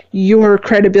from your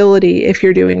credibility if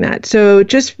you're doing that. So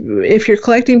just if you're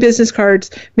collecting business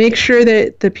cards, make sure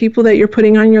that the people that you're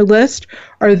putting on your list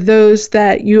are those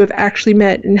that you have actually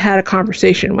met and had a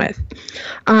conversation with.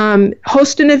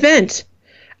 Host an event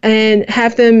and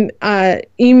have them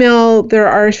email their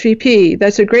RSVP.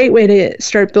 That's a great way to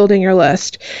start building your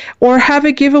list. Or have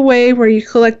a giveaway where you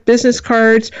collect business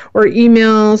cards or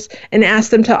emails and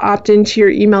ask them to opt into your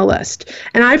email list.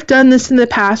 And I've done this in the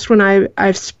past when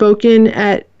I've spoken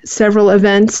at several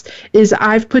events, is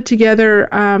I've put together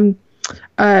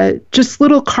just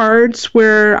little cards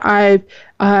where I've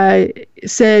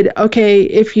said, okay,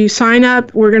 if you sign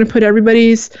up, we're going to put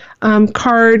everybody's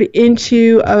card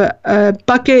into a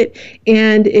bucket,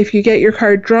 and if you get your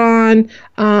card drawn,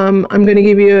 I'm going to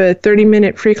give you a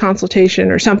 30-minute free consultation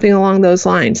or something along those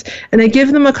lines. And I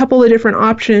give them a couple of different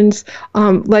options,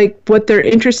 like what they're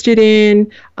interested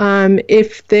in,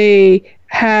 if they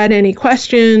had any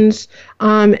questions,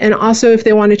 and also if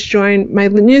they wanted to join my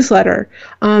newsletter,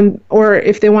 or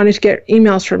if they wanted to get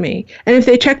emails from me. And if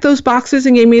they checked those boxes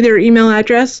and gave me their email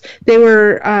address, they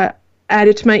were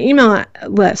added to my email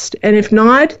list. And if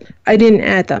not, I didn't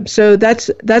add them. So that's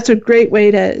a great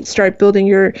way to start building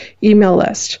your email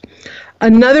list.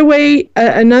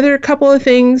 Another couple of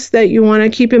things that you want to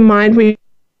keep in mind when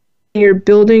you're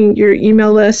building your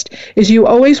email list is you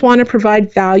always want to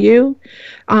provide value.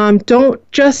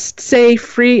 Don't just say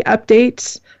free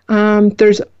updates.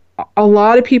 There's a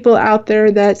lot of people out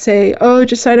there that say, oh,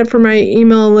 just sign up for my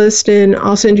email list and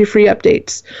I'll send you free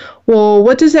updates. Well,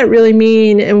 what does that really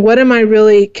mean, and what am I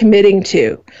really committing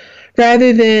to?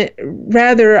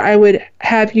 Rather, I would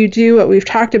have you do what we've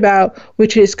talked about,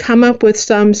 which is come up with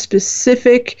some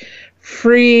specific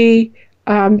free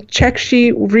check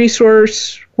sheet,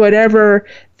 resource, whatever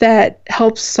that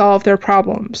helps solve their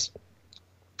problems.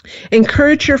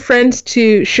 Encourage your friends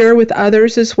to share with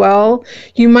others as well.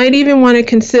 You might even want to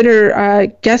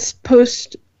consider guest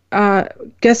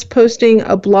posting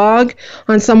a blog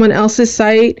on someone else's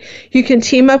site. You can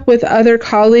team up with other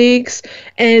colleagues.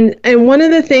 And one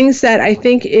of the things that I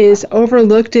think is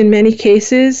overlooked in many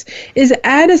cases is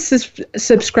add a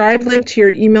subscribe link to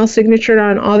your email signature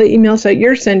on all the emails that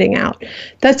you're sending out.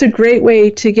 That's a great way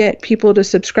to get people to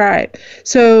subscribe.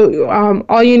 So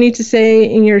all you need to say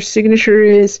in your signature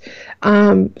is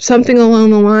something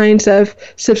along the lines of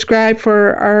subscribe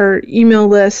for our email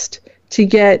list to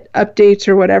get updates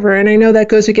or whatever. And I know that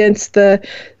goes against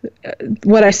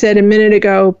what I said a minute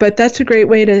ago, but that's a great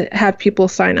way to have people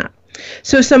sign up.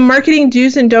 So some marketing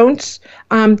do's and don'ts.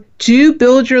 Do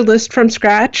build your list from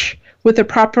scratch with the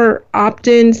proper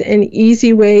opt-ins and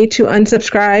easy way to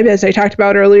unsubscribe. As I talked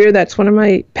about earlier, that's one of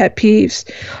my pet peeves.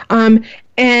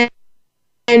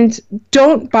 And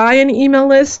don't buy an email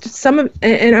list.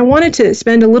 And I wanted to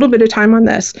spend a little bit of time on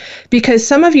this because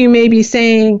some of you may be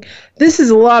saying, this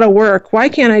is a lot of work. Why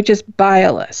can't I just buy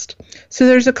a list? So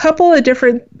there's a couple of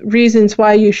different reasons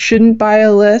why you shouldn't buy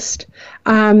a list.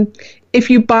 If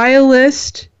you buy a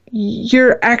list,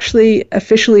 you're actually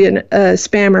officially a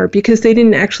spammer because they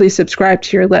didn't actually subscribe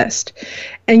to your list.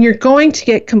 And you're going to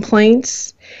get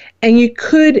complaints, and you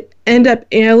could end up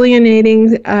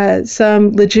alienating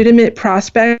some legitimate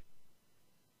prospects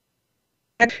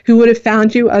who would have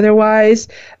found you otherwise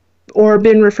or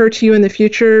been referred to you in the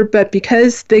future, but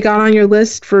because they got on your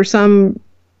list for some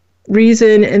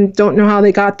reason and don't know how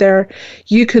they got there,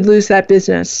 you could lose that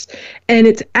business. And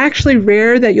it's actually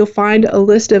rare that you'll find a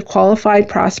list of qualified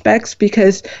prospects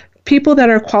because people that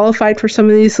are qualified for some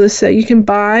of these lists that you can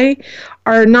buy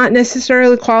are not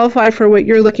necessarily qualified for what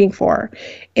you're looking for.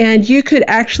 And you could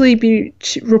actually be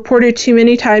reported too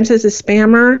many times as a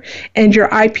spammer, and your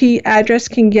IP address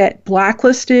can get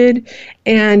blacklisted.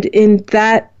 And in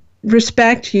that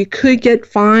respect, you could get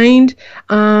fined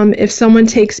if someone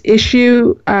takes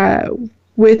issue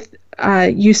with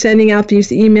you sending out these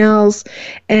emails,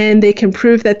 and they can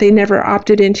prove that they never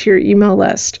opted into your email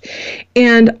list.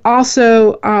 And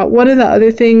also, one of the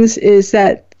other things is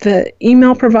that the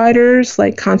email providers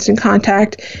like Constant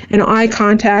Contact and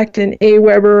iContact and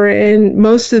Aweber and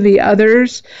most of the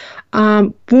others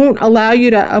won't allow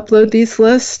you to upload these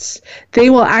lists.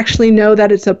 They will actually know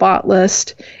that it's a bot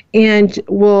list and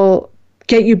will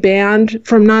get you banned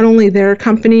from not only their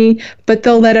company, but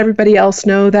they'll let everybody else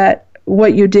know that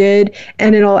what you did,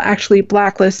 and it'll actually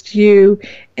blacklist you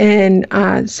and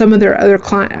some of their other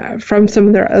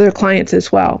clients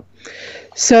as well.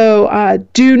 So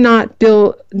do not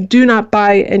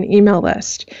buy an email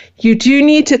list. You do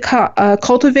need to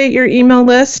cultivate your email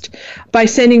list by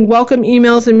sending welcome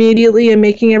emails immediately and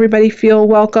making everybody feel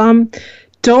welcome.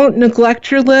 Don't neglect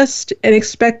your list and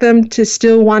expect them to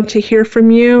still want to hear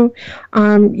from you.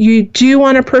 You do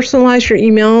want to personalize your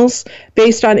emails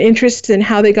based on interests and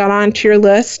how they got onto your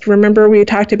list. Remember, we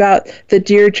talked about the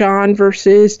Dear John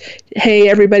versus Hey,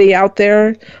 everybody out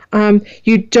there.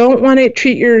 You don't want to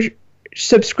treat your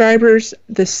subscribers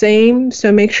the same,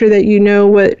 so make sure that you know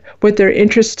what their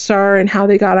interests are and how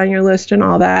they got on your list and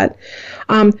all that.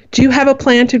 Do you have a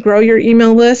plan to grow your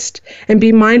email list and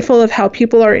be mindful of how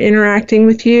people are interacting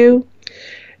with you?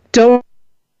 Don't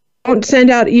send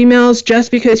out emails just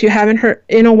because you haven't heard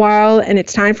in a while and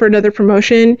it's time for another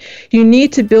promotion. You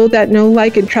need to build that know,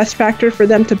 like, and trust factor for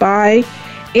them to buy.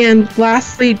 And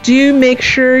lastly, do make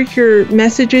sure your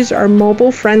messages are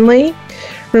mobile friendly.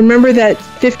 Remember that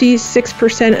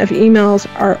 56% of emails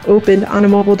are opened on a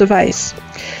mobile device.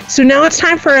 So now it's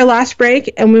time for our last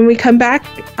break, and when we come back,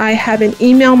 I have an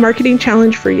email marketing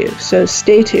challenge for you, so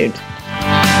stay tuned.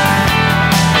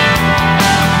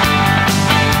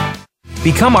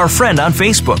 Become our friend on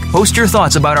Facebook. Post your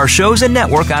thoughts about our shows and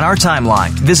network on our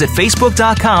timeline. Visit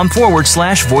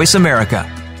facebook.com/Voice America.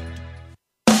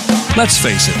 Let's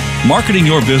face it, marketing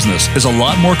your business is a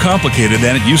lot more complicated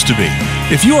than it used to be.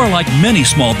 If you are like many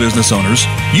small business owners,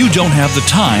 you don't have the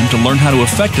time to learn how to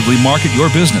effectively market your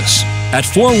business. At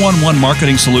 411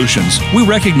 Marketing Solutions, we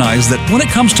recognize that when it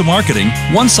comes to marketing,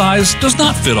 one size does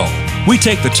not fit all. We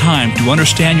take the time to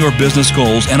understand your business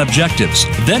goals and objectives,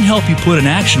 then help you put an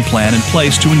action plan in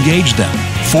place to engage them.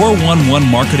 411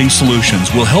 Marketing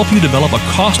Solutions will help you develop a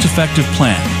cost-effective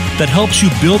plan that helps you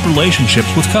build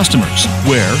relationships with customers,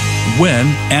 where, when,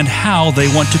 and how they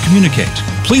want to communicate.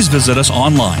 Please visit us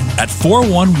online at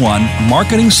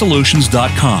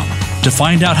 411marketingsolutions.com to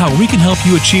find out how we can help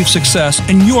you achieve success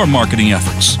in your marketing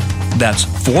efforts. That's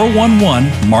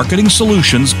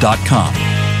 411marketingsolutions.com.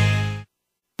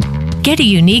 Get a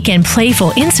unique and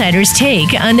playful insider's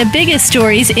take on the biggest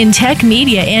stories in tech,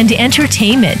 media, and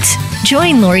entertainment.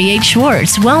 Join Lori H.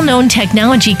 Schwartz, well-known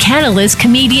technology catalyst,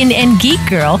 comedian, and geek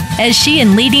girl, as she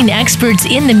and leading experts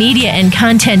in the media and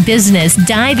content business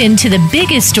dive into the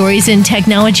biggest stories in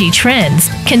technology trends,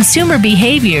 consumer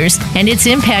behaviors, and its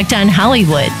impact on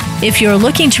Hollywood. If you're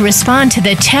looking to respond to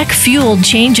the tech-fueled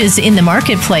changes in the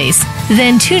marketplace,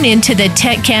 then tune in to the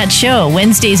Tech Cat Show,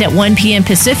 Wednesdays at 1 p.m.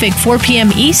 Pacific, 4 p.m.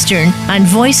 Eastern on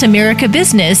Voice America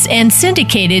Business and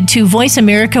syndicated to Voice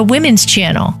America Women's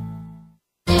Channel.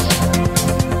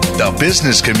 The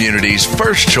business community's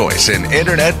first choice in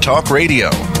Internet Talk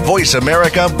Radio. Voice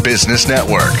America Business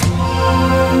Network.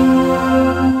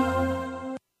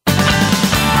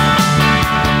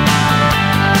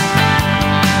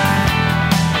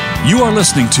 You are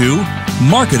listening to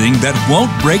Marketing That Won't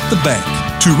Break the Bank.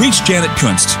 To reach Janet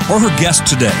Kunst or her guest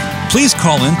today, please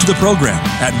call in to the program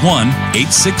at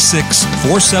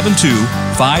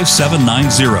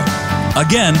 1-866-472-5790.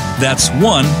 Again, that's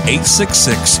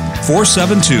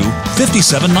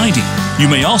 1-866-472-5790. You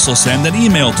may also send an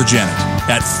email to Janet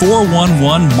at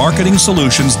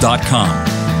 411marketingsolutions.com.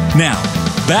 Now,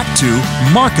 back to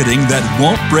Marketing That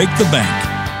Won't Break the Bank.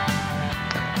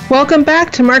 Welcome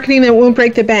back to Marketing That Won't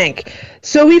Break the Bank.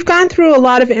 So we've gone through a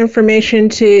lot of information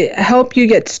to help you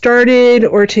get started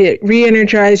or to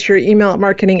re-energize your email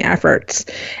marketing efforts.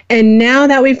 And now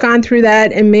that we've gone through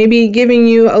that and maybe giving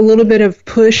you a little bit of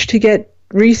push to get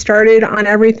restarted on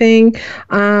everything,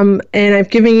 and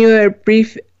I've given you a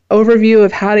brief overview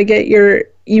of how to get your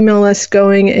email list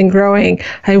going and growing,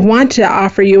 I want to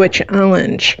offer you a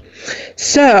challenge.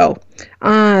 So,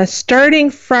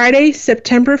 starting Friday,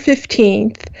 September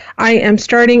 15th, I am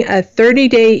starting a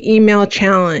 30-day email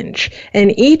challenge.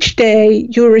 And each day,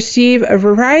 you'll receive a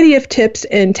variety of tips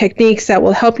and techniques that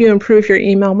will help you improve your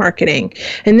email marketing.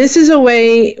 And this is a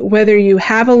way, whether you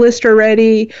have a list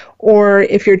already or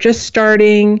if you're just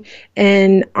starting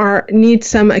and need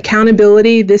some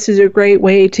accountability, this is a great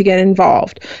way to get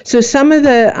involved. So some of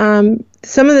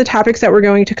the topics that we're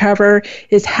going to cover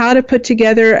is how to put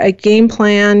together a game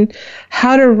plan,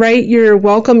 how to write your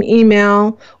welcome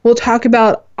email. We'll talk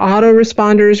about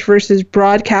autoresponders versus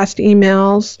broadcast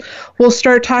emails. We'll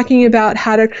start talking about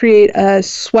how to create a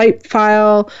swipe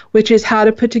file, which is how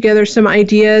to put together some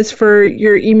ideas for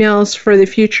your emails for the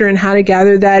future and how to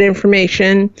gather that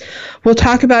information. We'll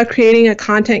talk about creating a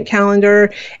content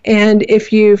calendar. And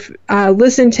if you've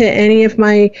listened to any of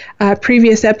my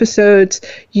previous episodes,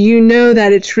 you know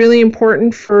that it's really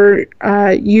important for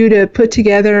you to put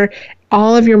together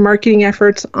all of your marketing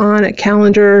efforts on a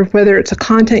calendar, whether it's a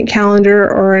content calendar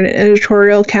or an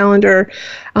editorial calendar.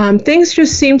 Things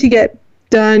just seem to get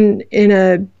done in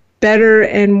a better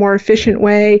and more efficient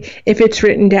way if it's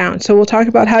written down. So we'll talk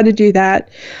about how to do that.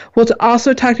 We'll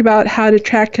also talk about how to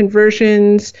track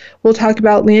conversions. We'll talk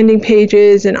about landing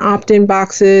pages and opt-in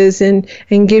boxes and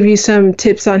give you some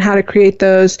tips on how to create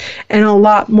those and a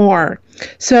lot more.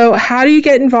 So how do you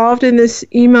get involved in this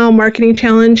email marketing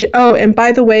challenge? Oh, and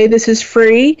by the way, this is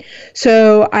free.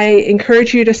 So I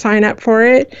encourage you to sign up for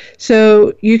it.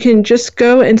 So you can just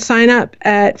go and sign up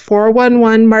at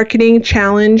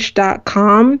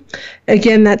 411marketingchallenge.com.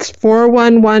 Again, that's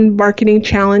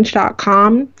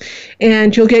 411marketingchallenge.com.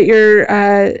 And you'll get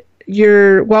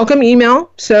your welcome email.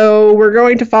 So we're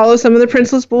going to follow some of the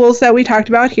principles that we talked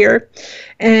about here.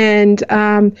 And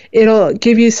it'll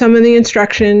give you some of the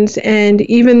instructions. And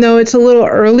even though it's a little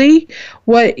early,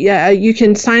 you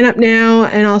can sign up now,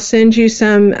 and I'll send you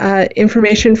some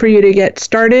information for you to get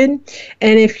started.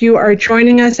 And if you are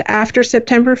joining us after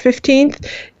September 15th,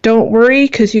 don't worry,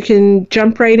 because you can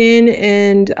jump right in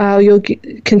and you'll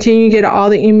continue to get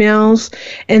all the emails.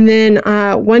 And then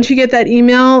once you get that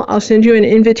email, I'll send you an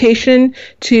invitation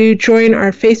to join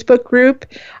our Facebook group,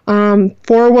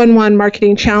 411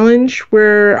 Marketing Challenge,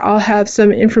 where I'll have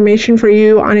some information for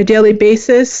you on a daily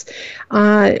basis.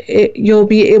 You'll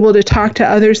be able to talk to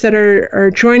others that are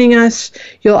joining us.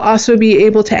 You'll also be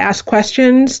able to ask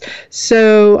questions.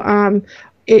 So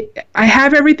I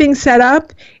have everything set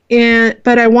up,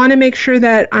 but I want to make sure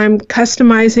that I'm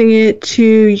customizing it to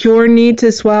your needs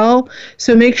as well.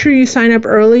 So make sure you sign up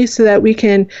early so that we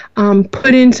can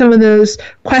put in some of those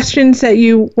questions that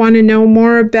you want to know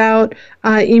more about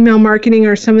email marketing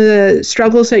or some of the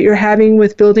struggles that you're having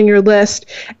with building your list,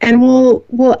 and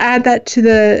we'll add that to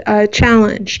the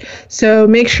challenge. So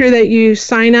make sure that you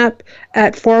sign up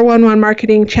at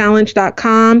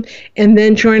 411marketingchallenge.com and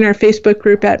then join our Facebook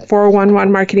group at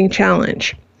 411 Marketing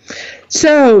Challenge.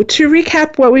 So to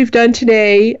recap what we've done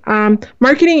today,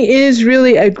 marketing is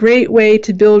really a great way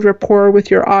to build rapport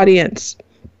with your audience.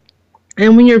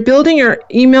 And when you're building your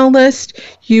email list,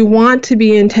 you want to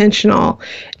be intentional.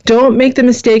 Don't make the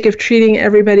mistake of treating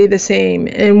everybody the same.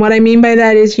 And what I mean by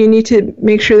that is you need to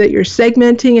make sure that you're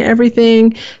segmenting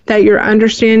everything, that you're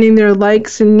understanding their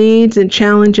likes and needs and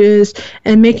challenges,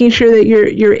 and making sure that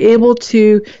you're able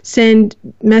to send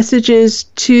messages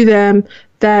to them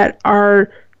that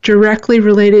are directly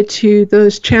related to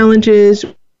those challenges,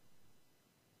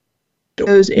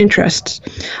 those interests.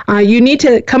 You need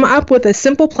to come up with a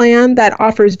simple plan that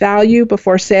offers value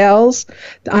before sales.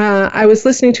 I was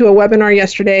listening to a webinar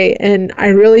yesterday, and I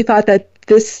really thought that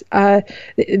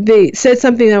they said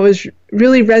something that was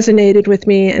really resonated with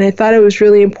me, and I thought it was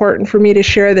really important for me to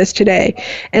share this today.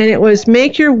 And it was,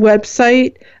 make your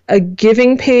website a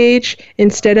giving page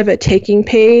instead of a taking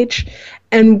page.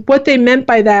 And what they meant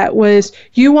by that was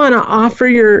you want to offer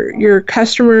your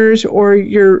customers or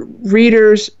your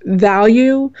readers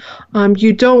value.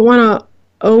 You don't want to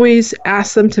always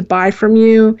ask them to buy from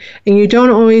you, and you don't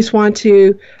always want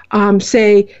to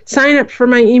say, sign up for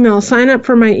my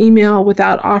email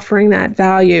without offering that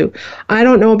value. I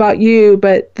don't know about you,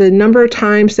 but the number of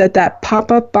times that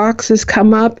pop-up box has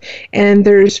come up and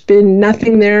there's been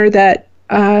nothing there that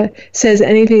says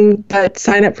anything but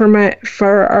sign up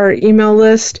for our email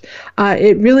list,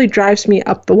 it really drives me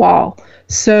up the wall.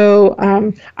 So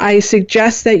I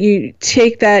suggest that you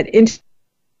take that into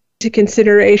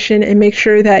consideration and make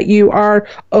sure that you are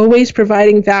always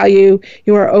providing value,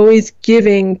 you are always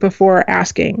giving before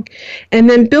asking. And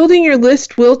then building your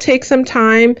list will take some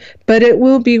time, but it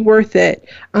will be worth it.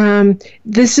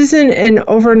 This isn't an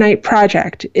overnight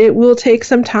project. It will take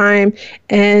some time,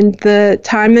 and the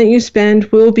time that you spend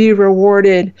will be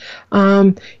rewarded.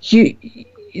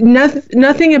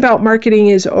 Nothing about marketing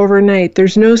is overnight.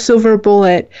 There's no silver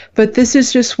bullet, but this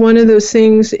is just one of those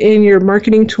things in your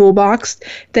marketing toolbox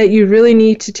that you really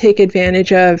need to take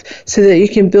advantage of so that you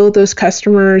can build those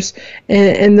customers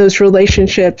and those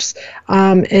relationships,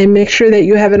 and make sure that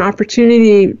you have an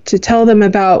opportunity to tell them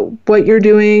about what you're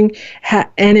doing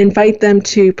and invite them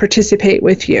to participate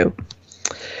with you.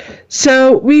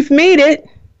 So we've made it.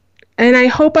 And I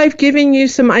hope I've given you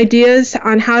some ideas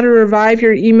on how to revive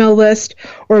your email list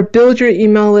or build your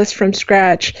email list from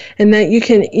scratch, and that you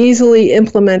can easily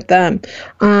implement them.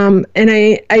 And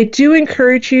I do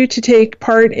encourage you to take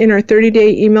part in our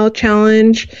 30-day email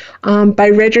challenge by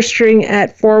registering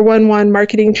at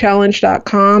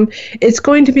 411marketingchallenge.com. It's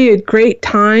going to be a great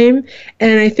time,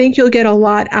 and I think you'll get a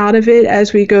lot out of it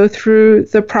as we go through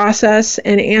the process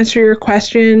and answer your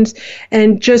questions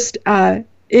and just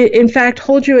in fact,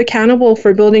 hold you accountable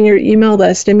for building your email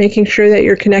list and making sure that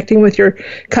you're connecting with your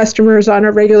customers on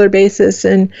a regular basis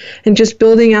and just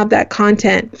building out that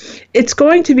content. It's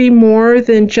going to be more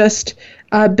than just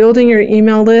building your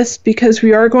email list, because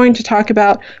we are going to talk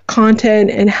about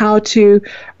content and how to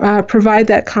provide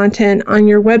that content on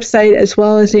your website as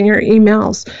well as in your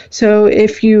emails. So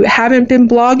if you haven't been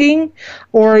blogging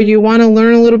or you want to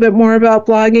learn a little bit more about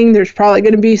blogging, there's probably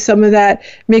going to be some of that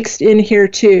mixed in here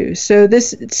too. So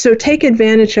take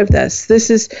advantage of this. This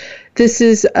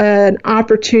is an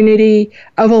opportunity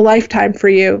of a lifetime for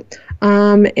you.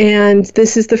 And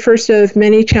this is the first of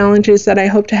many challenges that I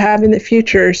hope to have in the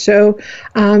future. So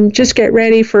just get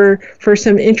ready for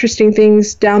some interesting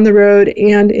things down the road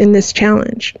and in this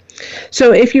challenge.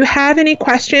 So if you have any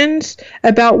questions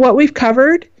about what we've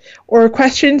covered or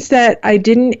questions that I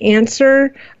didn't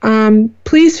answer,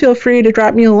 please feel free to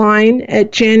drop me a line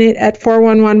at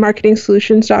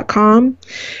janet@411marketingsolutions.com.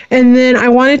 And then I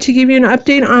wanted to give you an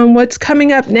update on what's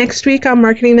coming up next week on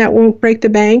Marketing That Won't Break the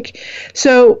Bank.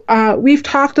 So we've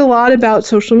talked a lot about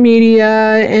social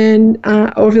media and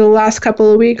over the last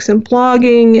couple of weeks, and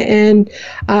blogging and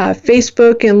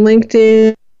Facebook and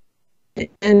LinkedIn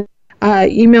and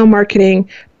email marketing,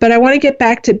 but I want to get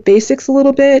back to basics a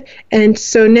little bit. And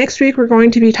so next week we're going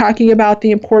to be talking about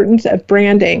the importance of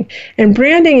branding. And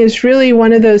branding is really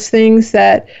one of those things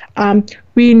that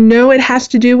we know it has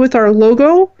to do with our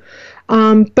logo,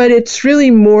 but it's really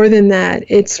more than that.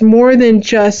 It's more than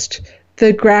just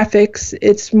the graphics.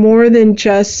 It's more than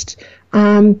just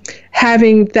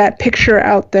having that picture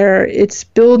out there. It's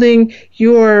building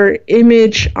your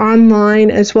image online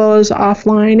as well as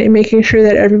offline and making sure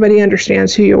that everybody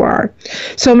understands who you are.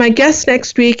 So my guest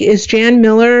next week is Jan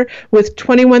Miller with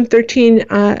 2113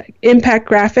 Impact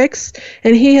Graphics,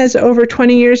 and he has over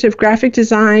 20 years of graphic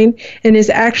design and is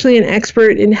actually an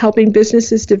expert in helping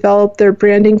businesses develop their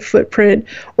branding footprint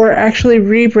or actually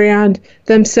rebrand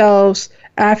themselves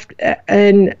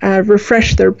and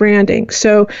refresh their branding.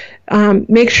 So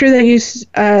make sure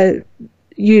that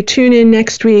you tune in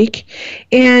next week.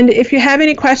 And if you have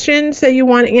any questions that you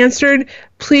want answered,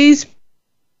 please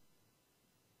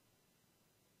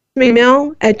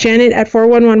email at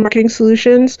janet@411 Marketing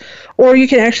Solutions, or you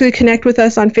can actually connect with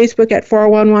us on Facebook at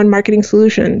 411 Marketing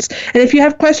Solutions. And if you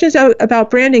have questions about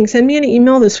branding, send me an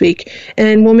email this week,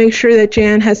 and we'll make sure that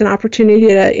Jan has an opportunity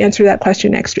to answer that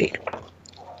question next week.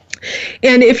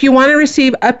 And if you want to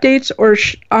receive updates or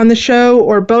on the show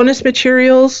or bonus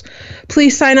materials,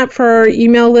 please sign up for our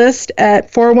email list at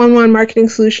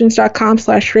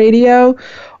 411marketingsolutions.com/radio.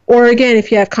 Or again,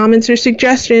 if you have comments or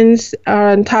suggestions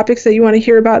on topics that you want to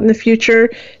hear about in the future,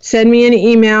 send me an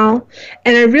email.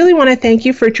 And I really want to thank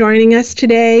you for joining us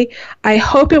today. I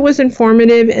hope it was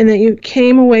informative and that you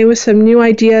came away with some new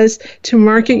ideas to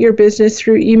market your business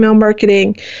through email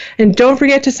marketing. And don't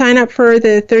forget to sign up for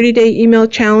the 30-day email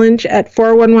challenge at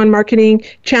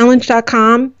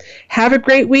 411marketingchallenge.com. Have a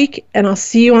great week, and I'll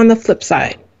see you on the flip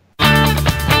side.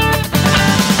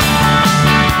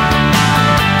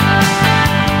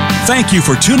 Thank you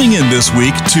for tuning in this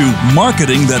week to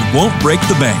Marketing That Won't Break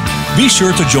the Bank. Be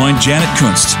sure to join Janet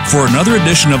Kunst for another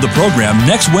edition of the program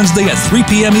next Wednesday at 3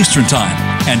 p.m. Eastern Time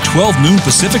and 12 noon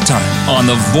Pacific Time on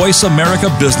the Voice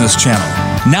America Business Channel.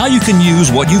 Now you can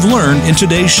use what you've learned in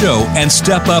today's show and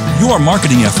step up your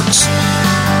marketing efforts.